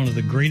was one of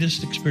the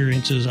greatest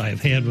experiences I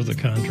have had with a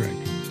contract.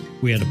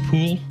 We had a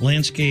pool,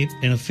 landscape,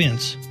 and a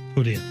fence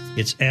put in.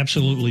 It's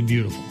absolutely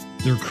beautiful.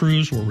 Their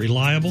crews were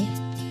reliable,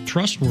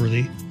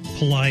 trustworthy,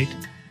 polite,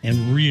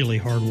 and really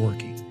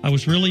hardworking. I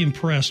was really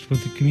impressed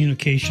with the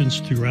communications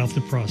throughout the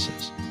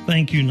process.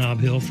 Thank you, Nob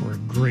Hill, for a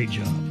great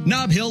job.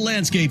 Nob Hill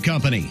Landscape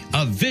Company,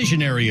 a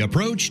visionary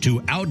approach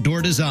to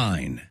outdoor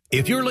design.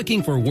 If you're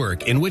looking for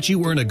work in which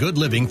you earn a good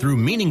living through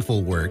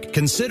meaningful work,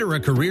 consider a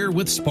career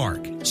with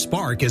Spark.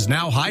 Spark is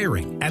now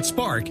hiring. At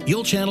Spark,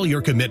 you'll channel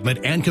your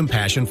commitment and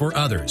compassion for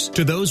others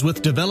to those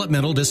with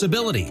developmental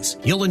disabilities.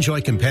 You'll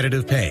enjoy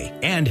competitive pay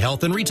and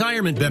health and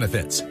retirement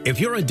benefits. If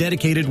you're a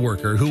dedicated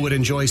worker who would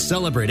enjoy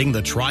celebrating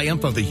the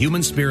triumph of the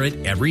human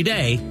spirit every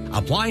day,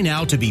 apply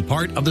now to be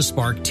part of the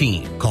Spark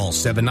team. Call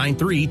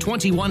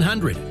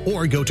 793-2100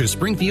 or go to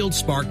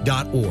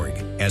springfieldspark.org,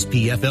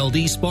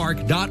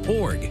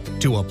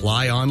 spfldspark.org to apply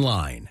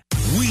online.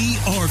 We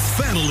are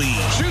family.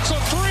 Shoots a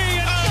three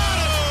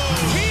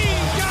and he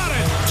got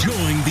it.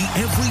 Join the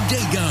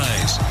everyday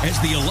guys as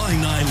the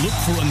Illini look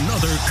for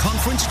another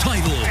conference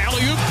title.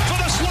 Alley-oop for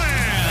the slam.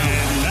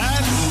 And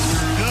that's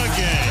the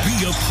game.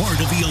 Be a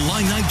part of the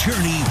Illini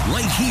journey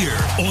right here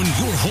on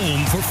your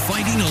home for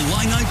Fighting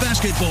Illini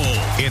basketball.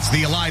 It's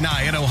the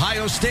Illini at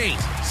Ohio State,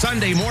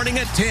 Sunday morning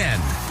at 10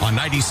 on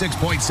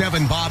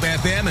 96.7 Bob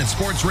FM and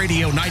Sports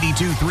Radio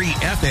 92.3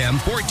 FM,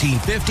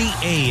 1450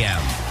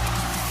 AM.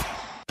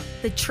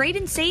 The Trade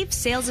and Save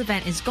sales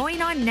event is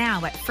going on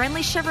now at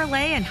Friendly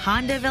Chevrolet and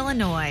Honda of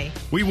Illinois.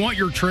 We want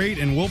your trade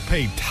and we'll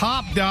pay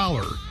top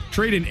dollar.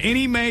 Trade in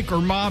any make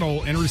or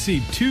model and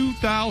receive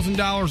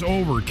 $2,000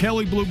 over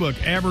Kelley Blue Book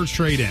average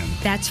trade-in.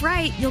 That's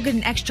right. You'll get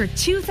an extra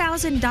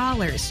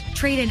 $2,000.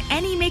 Trade in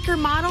any make or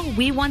model.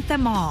 We want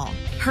them all.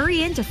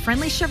 Hurry in to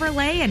Friendly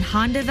Chevrolet and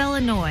Honda of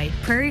Illinois,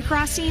 Prairie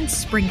Crossing,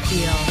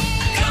 Springfield.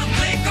 Come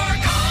click or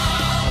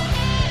call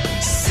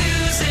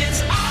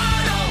Susan's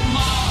Auto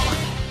Mall.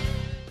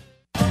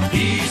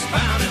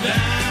 Eastbound and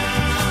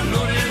down,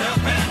 loaded up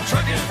and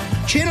trucking.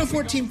 Channel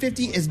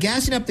 1450 is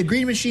gassing up the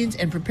green machines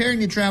and preparing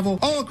to travel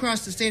all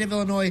across the state of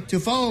Illinois to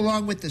follow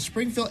along with the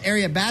Springfield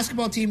area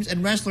basketball teams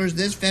and wrestlers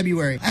this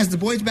February. As the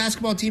boys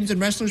basketball teams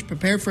and wrestlers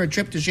prepare for a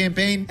trip to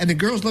Champaign and the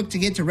girls look to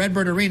get to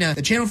Redbird Arena,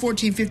 the Channel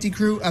 1450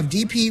 crew of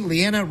DP,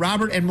 Leanna,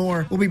 Robert, and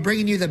more will be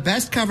bringing you the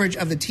best coverage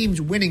of the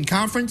teams winning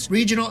conference,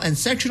 regional, and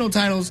sectional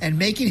titles and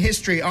making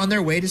history on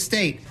their way to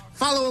state.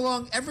 Follow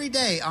along every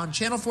day on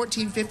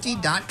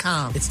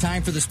channel1450.com. It's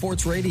time for the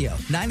Sports Radio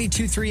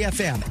 92.3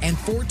 FM and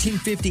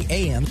 1450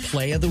 AM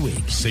Play of the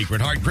Week. Sacred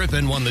Heart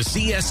Griffin won the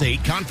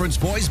CS8 Conference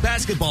Boys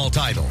basketball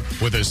title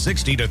with a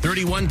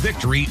 60-31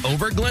 victory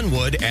over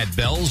Glenwood at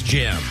Bell's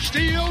Gym.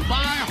 Steal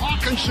by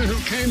Hawkinson, who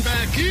came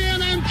back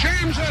in and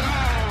jams it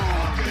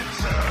home.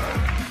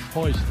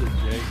 Hoisted,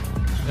 Jake.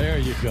 There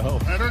you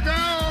go. Let her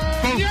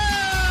go. Boom. Yes!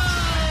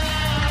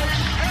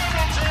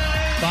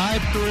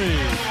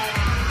 5-3.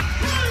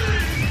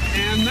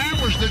 And that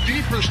was the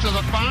deepest of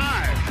the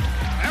five.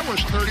 That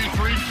was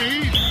 33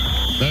 feet.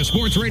 The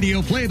Sports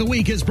Radio Play of the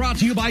Week is brought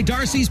to you by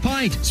Darcy's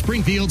Pint,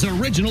 Springfield's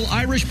original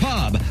Irish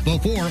pub.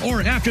 Before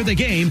or after the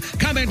game,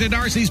 come into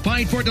Darcy's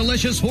Pint for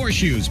delicious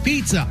horseshoes,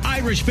 pizza,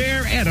 Irish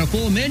fare, and a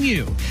full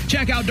menu.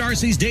 Check out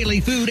Darcy's daily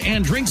food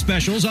and drink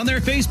specials on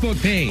their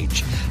Facebook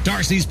page.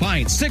 Darcy's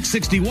Pint,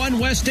 661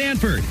 West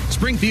Stanford,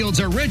 Springfield's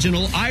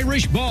original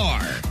Irish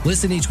bar.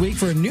 Listen each week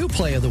for a new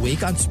Play of the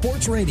Week on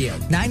Sports Radio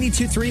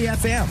 92.3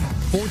 FM,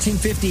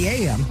 1450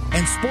 AM,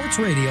 and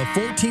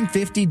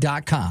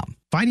sportsradio1450.com.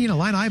 Fighting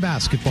Illini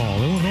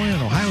basketball, Illinois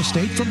and Ohio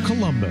State from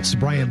Columbus.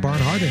 Brian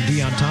Barnhart and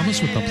Deion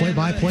Thomas with the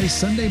play-by-play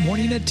Sunday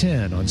morning at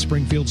 10 on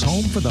Springfield's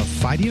home for the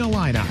Fighting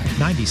Illini.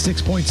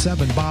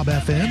 96.7 Bob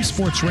FM,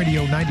 Sports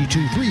Radio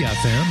 92.3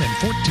 FM, and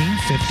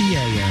 1450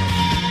 AM.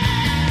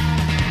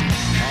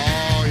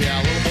 Oh, yeah,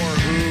 a little more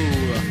who.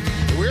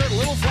 We're at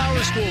Little Flower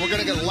School. We're going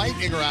to get a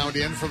lightning round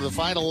in for the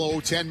final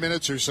 10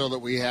 minutes or so that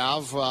we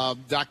have.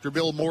 Dr.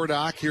 Bill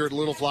Moordock here at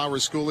Little Flower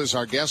School is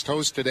our guest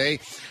host today.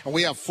 And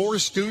we have 4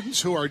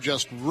 students who are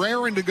just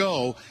raring to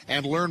go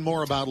and learn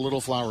more about Little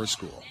Flower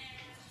School.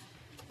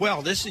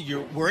 Well,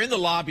 we're in the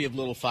lobby of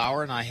Little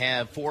Flower, and I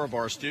have 4 of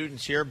our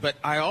students here. But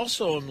I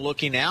also am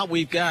looking out.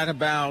 We've got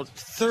about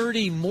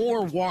 30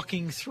 more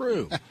walking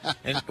through.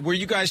 And were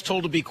you guys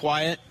told to be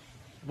quiet?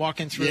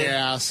 Walking through.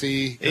 Yeah,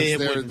 see, they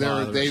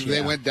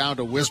went down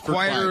to whisper.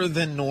 Quieter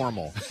than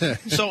normal.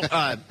 So,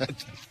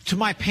 to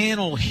my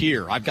panel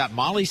here, I've got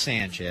Molly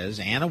Sanchez,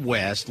 Anna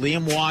West,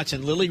 Liam Watts,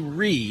 and Lily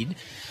Reed.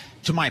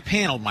 To my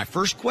panel, my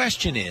first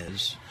question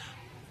is,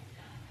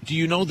 do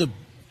you know the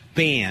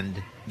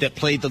band that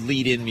played the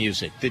lead-in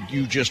music that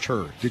you just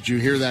heard? Did you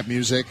hear that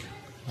music?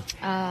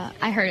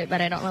 I heard it,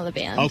 but I don't know the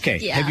band. Okay.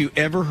 Yeah. Have you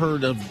ever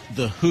heard of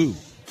The Who?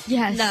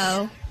 Yes.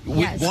 No.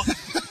 Yes.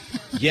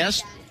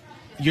 Yes?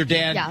 Your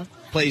dad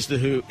plays The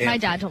Who? My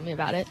dad told me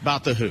about it.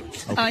 About The Who.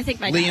 Okay. Oh, I think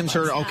my Liam's dad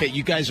heard. loves Okay,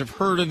 you guys have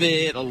heard of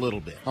it a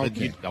little bit.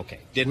 Okay.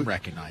 Didn't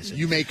recognize it.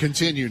 You may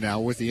continue now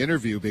with the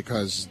interview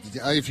because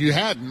if you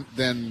hadn't,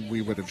 then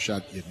we would have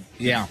shut you.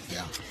 Yeah.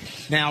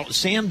 Now,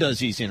 Sam does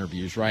these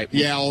interviews, right?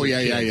 Yeah,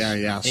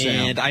 yeah.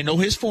 Sam. And I know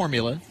his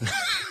formula.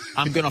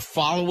 I'm going to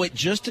follow it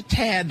just a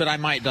tad, but I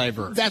might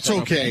divert. That's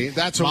okay.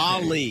 That's okay.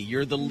 Molly,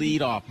 you're the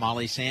lead-off.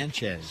 Molly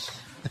Sanchez.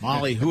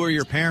 Molly, who are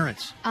your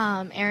parents?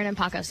 Aaron and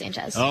Paco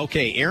Sanchez.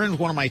 Okay, Aaron's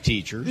one of my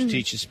teachers,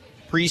 teaches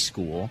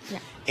preschool. Yeah.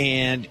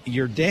 And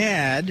your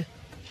dad,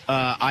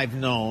 I've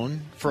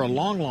known for a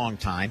long, long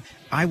time.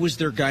 I was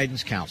their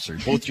guidance counselor,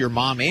 both your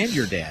mom and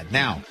your dad.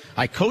 Now,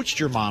 I coached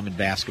your mom in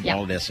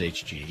basketball at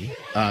SHG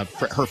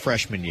her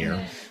freshman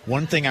year.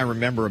 One thing I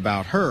remember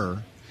about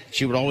her,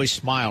 she would always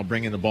smile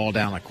bringing the ball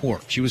down the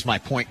court. She was my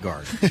point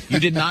guard. You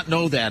did not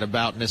know that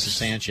about Mrs.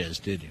 Sanchez,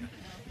 did you?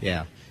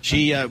 Yeah.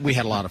 We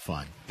had a lot of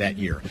fun that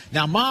year.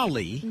 Now,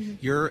 Molly,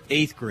 you're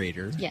 8th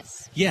grader.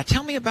 Yes. Yeah,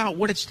 tell me about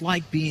what it's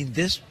like being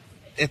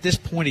at this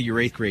point of your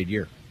 8th grade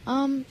year.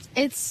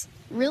 It's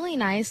really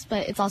nice,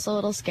 but it's also a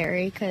little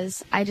scary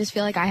because I just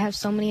feel like I have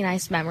so many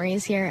nice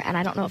memories here, and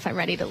I don't know if I'm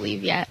ready to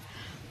leave yet.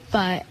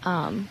 But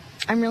I'm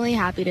really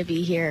happy to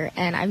be here,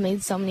 and I've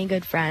made so many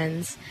good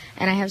friends,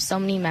 and I have so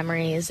many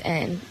memories,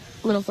 and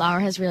Little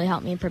Flower has really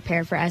helped me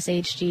prepare for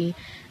SHG,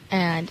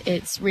 and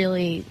it's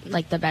really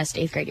like the best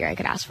 8th grade year I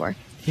could ask for.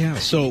 Yeah,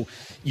 so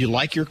you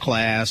like your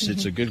class.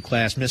 It's a good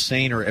class. Miss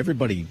Sainer,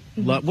 everybody,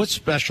 what's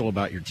special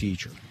about your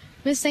teacher?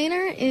 Miss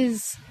Sainer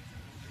is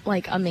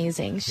like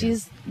amazing.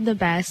 She's the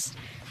best.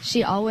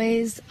 She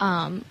always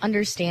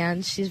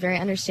understands. She's very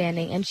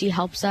understanding, and she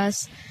helps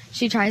us.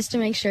 She tries to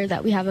make sure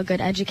that we have a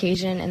good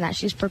education and that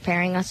she's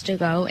preparing us to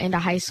go into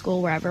high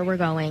school wherever we're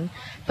going.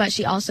 But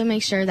she also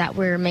makes sure that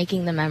we're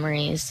making the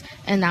memories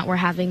and that we're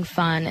having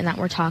fun and that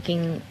we're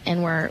talking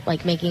and we're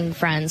like making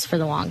friends for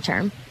the long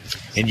term.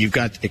 And you've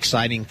got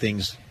exciting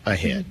things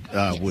ahead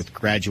with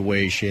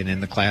graduation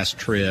and the class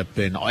trip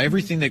and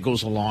everything that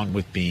goes along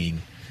with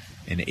being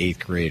an 8th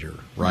grader,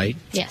 right?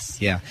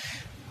 Yes. Yeah.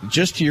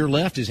 Just to your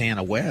left is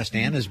Anna West.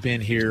 Anna's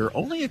been here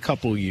only a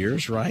couple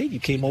years, right? You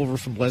came over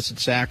from Blessed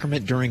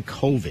Sacrament during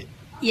COVID.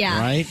 Yeah.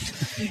 Right?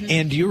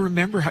 And do you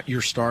remember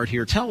your start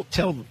here? Tell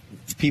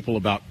people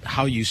about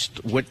how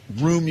what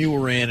room you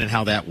were in and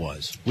how that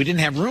was. We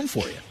didn't have room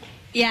for you.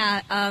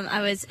 Yeah,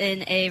 I was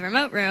in a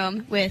remote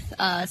room with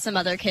some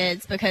other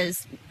kids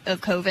because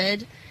of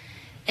COVID.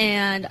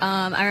 And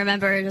I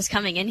remember just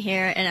coming in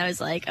here and I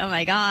was like, oh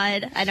my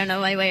God, I don't know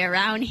my way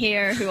around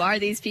here. Who are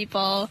these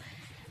people?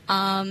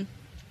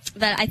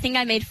 But I think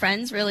I made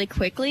friends really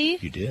quickly.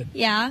 You did?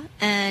 Yeah,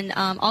 and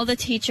all the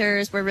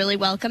teachers were really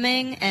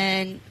welcoming,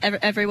 and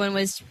everyone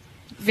was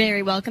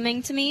very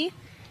welcoming to me,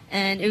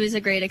 and it was a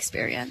great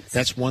experience.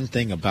 That's one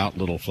thing about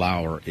Little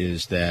Flower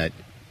is that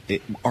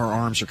our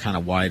arms are kind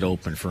of wide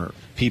open for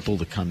people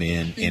to come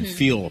in and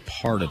feel a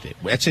part of it.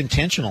 That's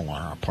intentional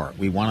on our part.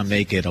 We want to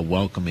make it a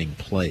welcoming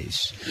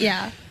place.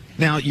 Yeah.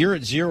 Now, you're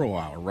at 0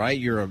 Hour, right?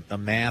 You're a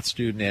math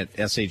student at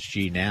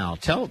SHG now.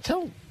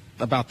 Tell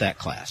about that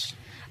class.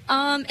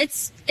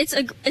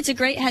 It's a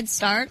great head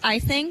start, I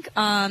think.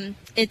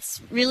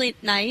 It's really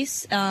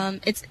nice.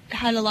 It's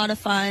had a lot of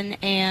fun,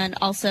 and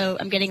also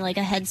I'm getting like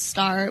a head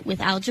start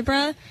with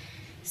algebra.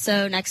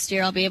 So next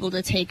year I'll be able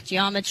to take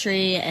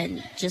geometry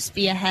and just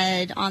be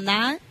ahead on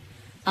that.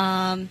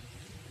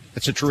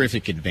 It's a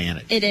terrific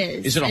advantage. It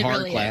is. Is it a hard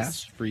really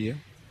class for you?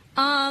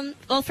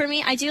 Well, for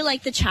me, I do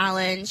like the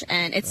challenge,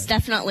 and it's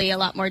definitely a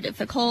lot more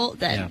difficult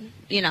than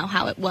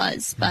how it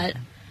was. But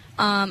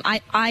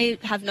I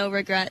have no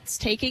regrets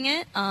taking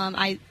it.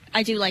 I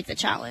do like the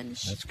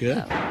challenge. That's good.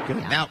 So, good.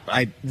 Yeah. Now,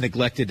 I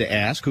neglected to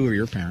ask, who are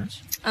your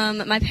parents?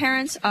 My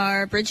parents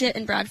are Bridget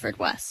and Bradford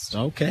West.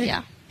 Okay.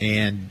 Yeah.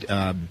 And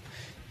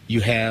you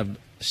have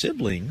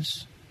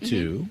siblings,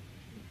 too.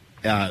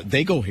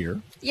 They go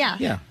here. Yeah.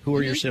 Yeah. Who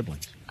are your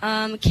siblings?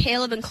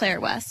 Caleb and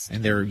Claire West.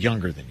 And they're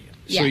younger than you.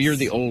 Yes. So you're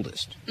the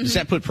oldest. Does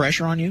that put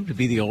pressure on you to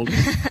be the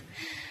oldest?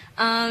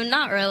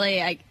 Not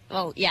really.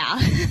 Yeah.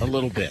 A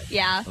little bit.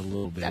 Yeah. A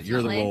little bit. Definitely.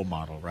 You're the role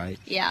model, right?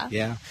 Yeah.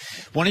 Yeah.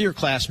 One of your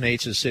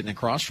classmates is sitting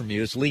across from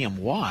you. It's Liam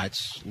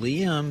Watts.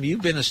 Liam,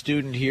 you've been a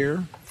student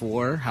here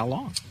for how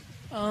long?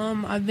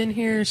 I've been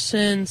here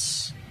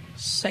since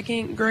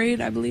 2nd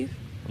grade, I believe.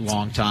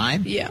 Long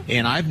time. Yeah.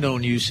 And I've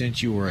known you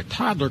since you were a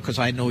toddler because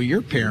I know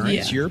your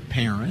parents. Yeah. Your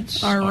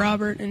parents are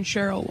Robert and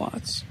Cheryl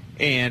Watts.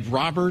 And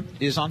Robert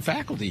is on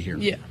faculty here.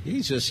 Yeah.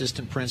 He's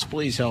assistant principal.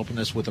 He's helping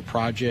us with a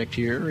project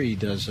here. He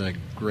does a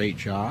great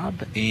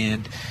job.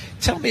 And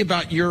tell me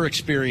about your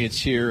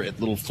experience here at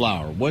Little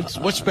Flower. What's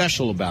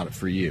special about it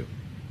for you?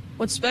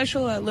 What's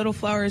special at Little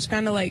Flower is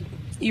kind of like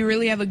you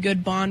really have a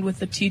good bond with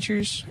the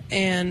teachers.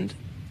 And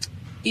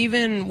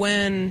even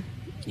when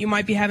you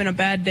might be having a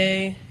bad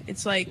day,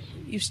 it's like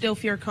you still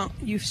feel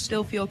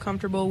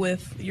comfortable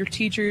with your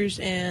teachers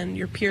and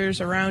your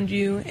peers around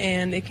you.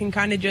 And it can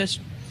kind of just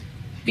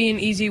be an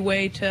easy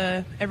way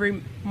to every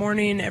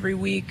morning, every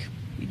week,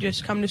 you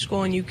just come to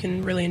school and you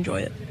can really enjoy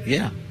it.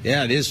 Yeah,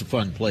 it is a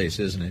fun place,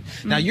 isn't it?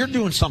 Now, you're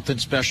doing something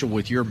special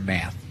with your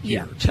math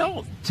here.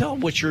 Yeah. Tell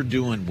what you're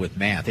doing with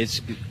math.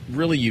 It's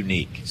really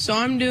unique. So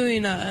I'm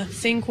doing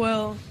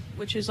ThinkWell,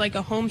 which is like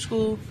a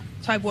homeschool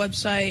type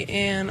website,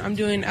 and I'm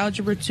doing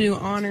Algebra 2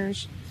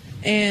 honors.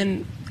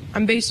 And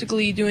I'm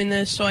basically doing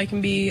this so I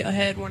can be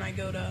ahead when I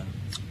go to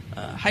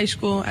high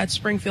school at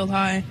Springfield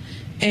High.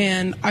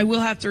 And I will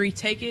have to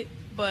retake it,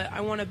 but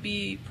I want to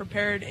be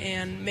prepared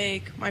and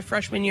make my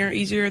freshman year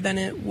easier than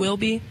it will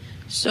be.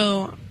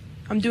 So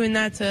I'm doing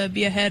that to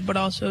be ahead, but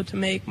also to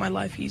make my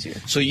life easier.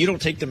 So you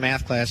don't take the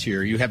math class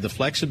here. You have the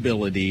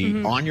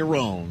flexibility on your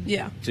own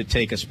to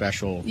take a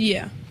special.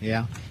 Yeah.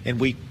 Yeah. And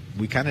we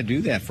kind of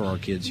do that for our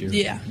kids here.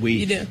 Yeah, we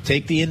you do.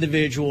 take the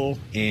individual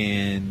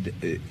and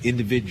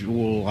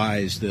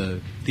individualize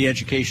the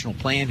educational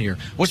plan here.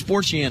 What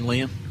sports are you in,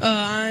 Liam?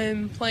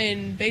 I'm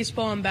playing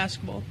baseball and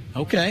basketball.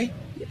 Okay.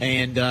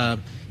 And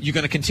you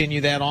going to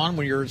continue that on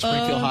when you're at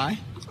Springfield High?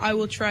 I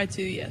will try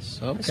to, yes.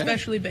 Okay.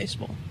 Especially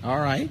baseball. All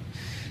right.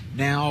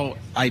 Now,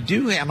 I'm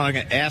going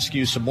to ask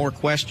you some more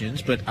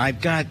questions, but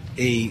I've got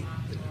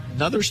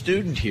another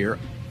student here,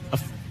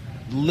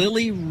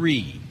 Lily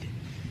Reed.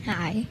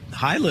 Hi.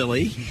 Hi,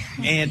 Lily.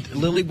 And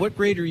Lily, what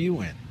grade are you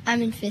in?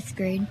 I'm in 5th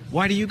grade.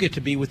 Why do you get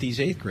to be with these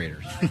 8th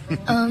graders?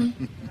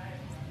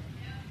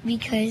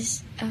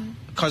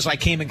 Because I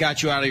came and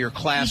got you out of your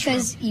classroom.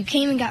 Because you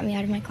came and got me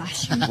out of my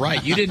classroom.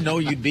 Right. You didn't know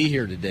you'd be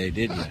here today,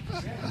 did you?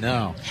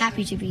 No.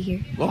 Happy to be here.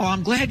 Well,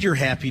 I'm glad you're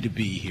happy to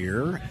be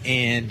here.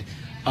 And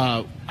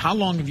how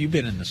long have you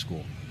been in the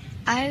school?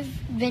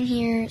 I've been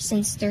here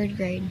since 3rd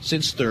grade.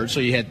 Since 3rd, so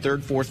you had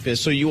 3rd, 4th, 5th.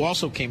 So you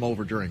also came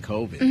over during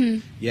COVID.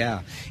 Mm-hmm.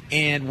 Yeah.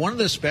 And one of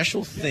the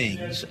special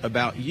things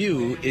about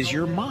you is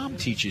your mom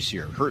teaches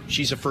here.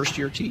 She's a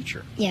first-year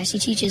teacher. Yeah, she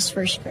teaches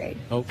 1st grade.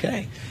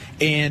 Okay.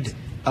 And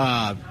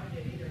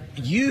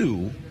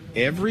you,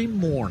 every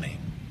morning,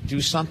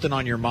 do something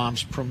on your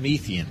mom's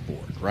Promethean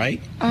board,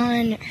 right?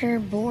 On her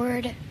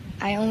board,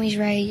 I always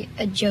write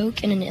a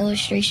joke and an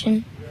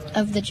illustration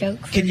of the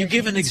joke. Can you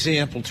give an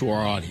example to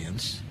our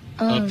audience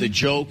of the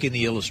joke and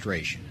the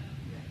illustration?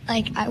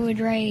 Like, I would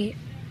write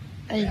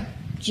a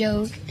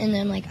joke, and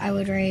then, like, I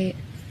would write,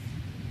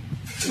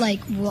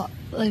 like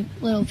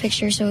little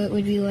picture, so it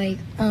would be like,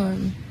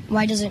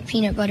 why doesn't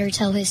peanut butter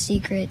tell his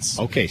secrets?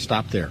 Okay,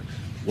 stop there.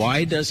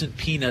 Why doesn't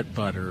peanut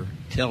butter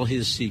tell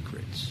his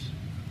secrets?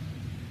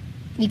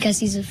 Because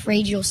he's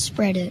afraid you'll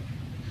spread it.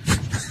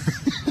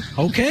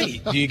 Okay,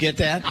 do you get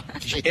that?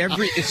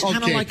 It's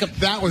kind of like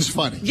that was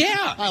funny.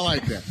 Yeah, I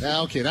like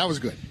that. Okay, that was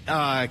good.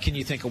 Can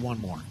you think of one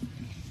more?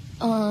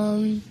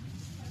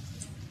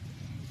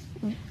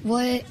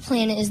 What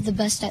planet is the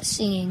best at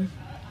singing?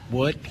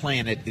 What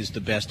planet is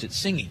the best at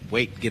singing?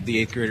 Wait, give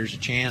the 8th graders a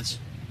chance.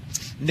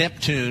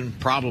 Neptune,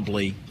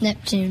 probably.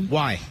 Neptune.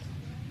 Why?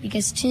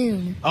 Because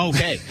tune.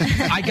 Okay,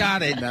 I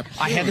got it.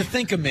 I had to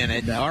think a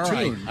minute. Neptune. All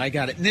right, I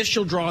got it. And this,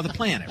 you'll draw the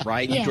planet,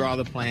 right? Yeah. You draw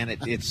the planet.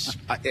 It's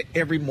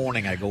every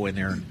morning I go in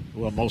there.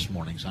 Well, most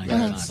mornings I go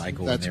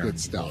in there good and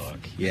stuff. look.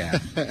 Yeah.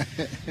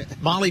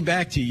 Molly,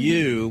 back to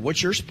you.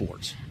 What's your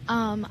sports?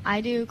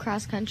 I do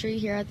cross country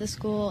here at the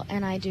school,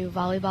 and I do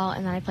volleyball,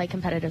 and then I play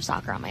competitive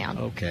soccer on my own.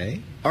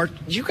 Okay. Are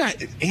you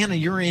guys, Anna?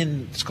 You're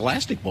in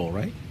Scholastic Bowl,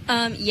 right?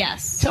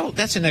 Yes.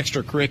 That's an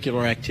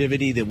extracurricular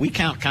activity that we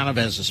count kind of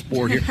as a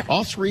sport here.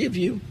 All three of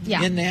you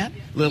in that?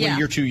 Lily,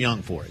 you're too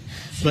young for it.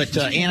 But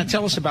Anna,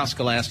 tell us about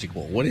Scholastic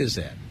Bowl. What is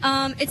that?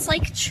 It's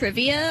like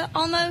trivia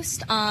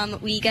almost.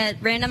 We get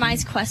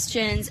randomized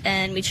questions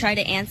and we try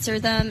to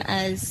answer them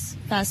as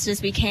fast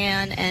as we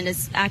can and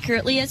as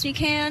accurately as we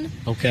can.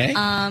 Okay.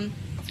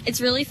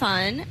 It's really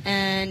fun,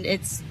 and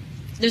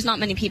there's not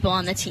many people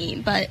on the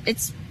team, but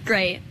it's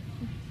great.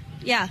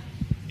 Yeah.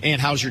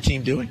 And how's your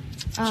team doing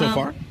so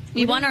far?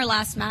 We won our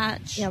last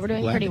match. Yeah, we're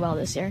doing pretty well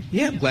this year.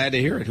 Yeah, I'm glad to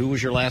hear it. Who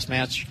was your last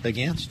match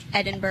against?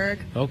 Edinburgh.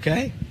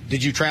 Okay.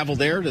 Did you travel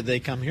there or did they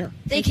come here?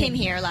 They came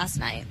here last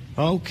night.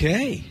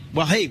 Okay.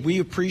 Well, hey, we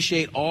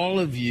appreciate all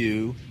of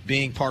you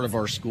being part of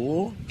our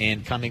school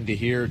and coming to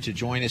here to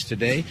join us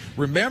today.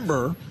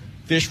 Remember,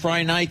 Fish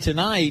Fry Night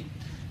tonight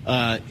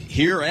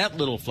here at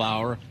Little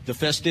Flower. The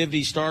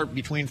festivities start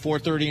between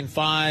 4:30 and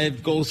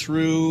 5, go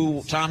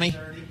through, Tommy,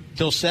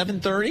 till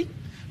 7:30.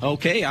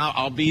 Okay,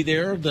 I'll be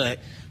there. The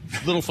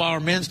Little Flower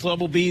Men's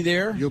Club will be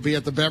there. You'll be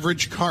at the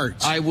beverage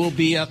carts. I will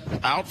be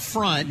out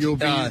front. You'll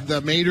be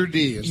the maitre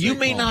d'. You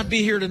may not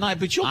be here tonight,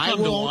 but you'll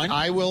come to one.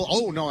 I will.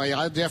 Oh, no,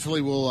 I definitely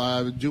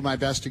will do my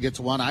best to get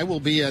to one. I will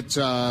be at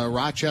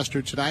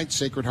Rochester tonight,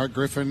 Sacred Heart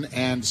Griffin,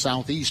 and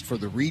Southeast for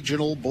the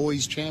Regional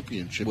Boys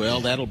Championship. Well,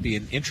 that'll be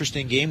an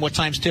interesting game. What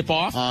time's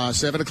tip-off?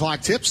 7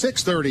 o'clock tip.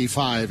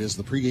 6:35 is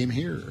the pregame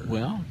here.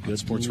 Well, good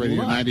Sports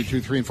Radio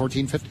 92.3 and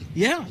 1450.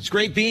 Yeah, it's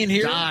great being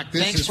here. Doc,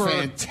 this is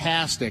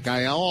fantastic.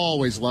 I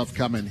always love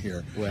coming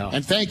here. Well,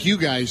 and thank you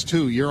guys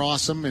too. You're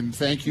awesome, and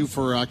thank you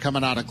for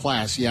coming out of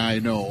class. Yeah, I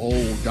know.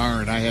 Oh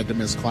darn, I had to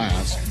miss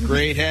class.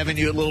 Great having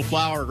you at Little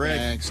Flower, Greg.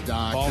 Thanks,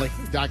 Doc.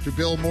 Paulie. Dr.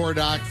 Bill Moore,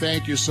 Doc.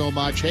 Thank you so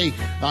much. Hey,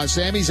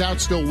 Sammy's out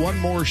still one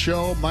more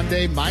show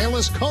Monday.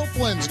 Miles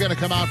Copeland's going to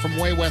come out from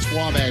way West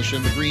Wabash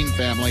and the Green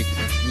family,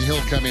 and he'll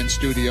come in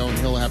studio and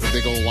he'll have a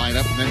big old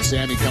lineup. And then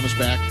Sammy comes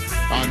back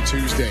on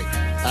Tuesday.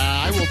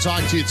 I will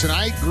talk to you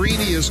tonight.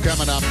 Greeny is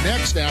coming up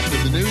next after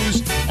the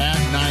news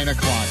at 9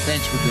 o'clock.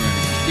 Thanks for joining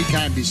us. Be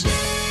kind, be safe.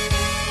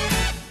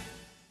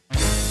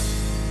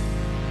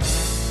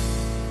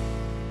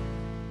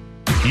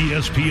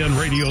 ESPN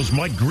Radio's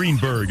Mike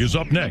Greenberg is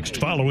up next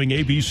following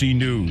ABC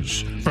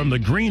News. From the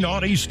Green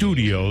Audi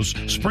Studios,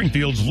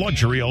 Springfield's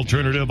luxury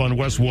alternative on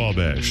West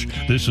Wabash.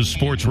 This is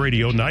Sports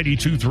Radio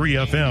 92.3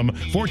 FM,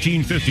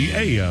 1450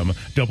 AM,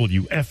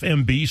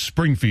 WFMB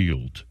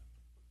Springfield.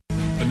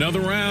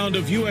 Another round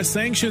of U.S.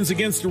 sanctions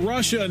against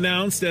Russia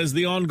announced as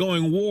the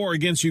ongoing war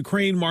against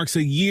Ukraine marks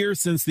a year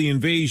since the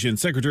invasion.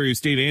 Secretary of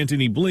State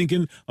Antony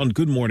Blinken on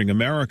Good Morning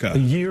America. A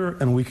year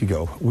and a week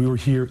ago, we were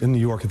here in New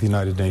York at the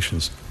United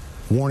Nations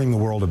warning the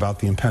world about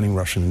the impending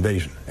Russian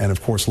invasion and,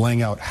 of course,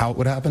 laying out how it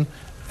would happen,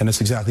 and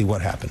it's exactly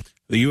what happened.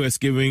 The U.S.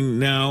 giving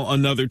now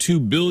another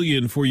 $2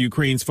 billion for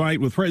Ukraine's fight,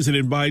 with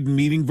President Biden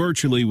meeting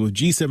virtually with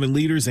G7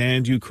 leaders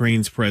and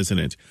Ukraine's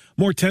president.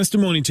 More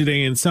testimony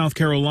today in South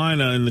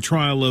Carolina in the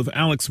trial of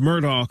Alex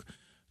Murdaugh,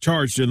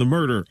 charged in the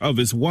murder of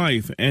his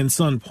wife and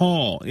son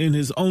Paul. In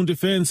his own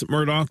defense,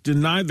 Murdaugh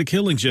denied the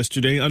killings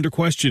yesterday under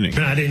questioning.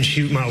 I didn't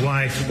shoot my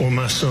wife or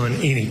my son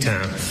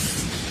anytime,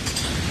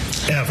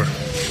 ever.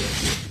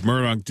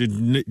 Murdaugh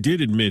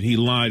did admit he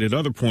lied at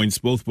other points,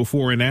 both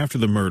before and after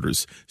the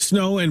murders.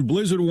 Snow and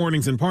blizzard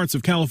warnings in parts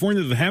of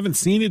California that haven't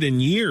seen it in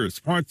years.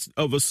 Parts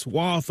of a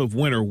swath of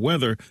winter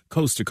weather,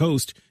 coast to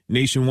coast.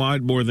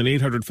 Nationwide, more than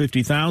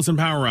 850,000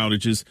 power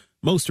outages.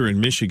 Most are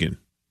in Michigan.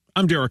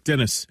 I'm Derek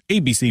Dennis,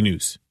 ABC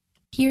News.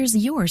 Here's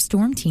your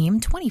Storm Team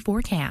 20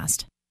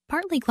 forecast.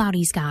 Partly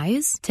cloudy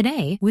skies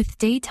today with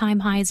daytime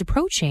highs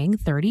approaching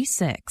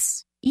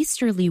 36.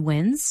 Easterly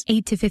winds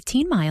 8 to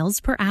 15 miles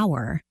per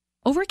hour.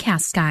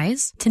 Overcast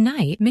skies.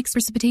 Tonight, mixed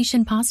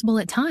precipitation possible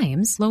at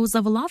times. Lows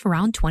level off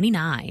around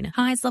 29.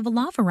 Highs level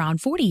off around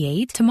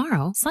 48.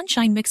 Tomorrow,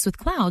 sunshine mixed with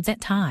clouds at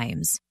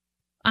times.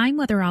 I'm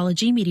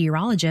weatherology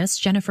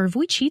meteorologist Jennifer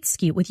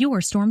Wojcicki with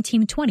your Storm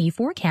Team 20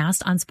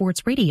 forecast on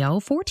Sports Radio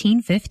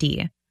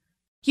 1450.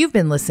 You've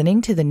been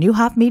listening to the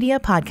Newhoff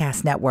Media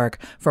Podcast Network.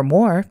 For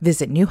more,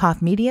 visit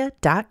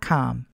newhoffmedia.com.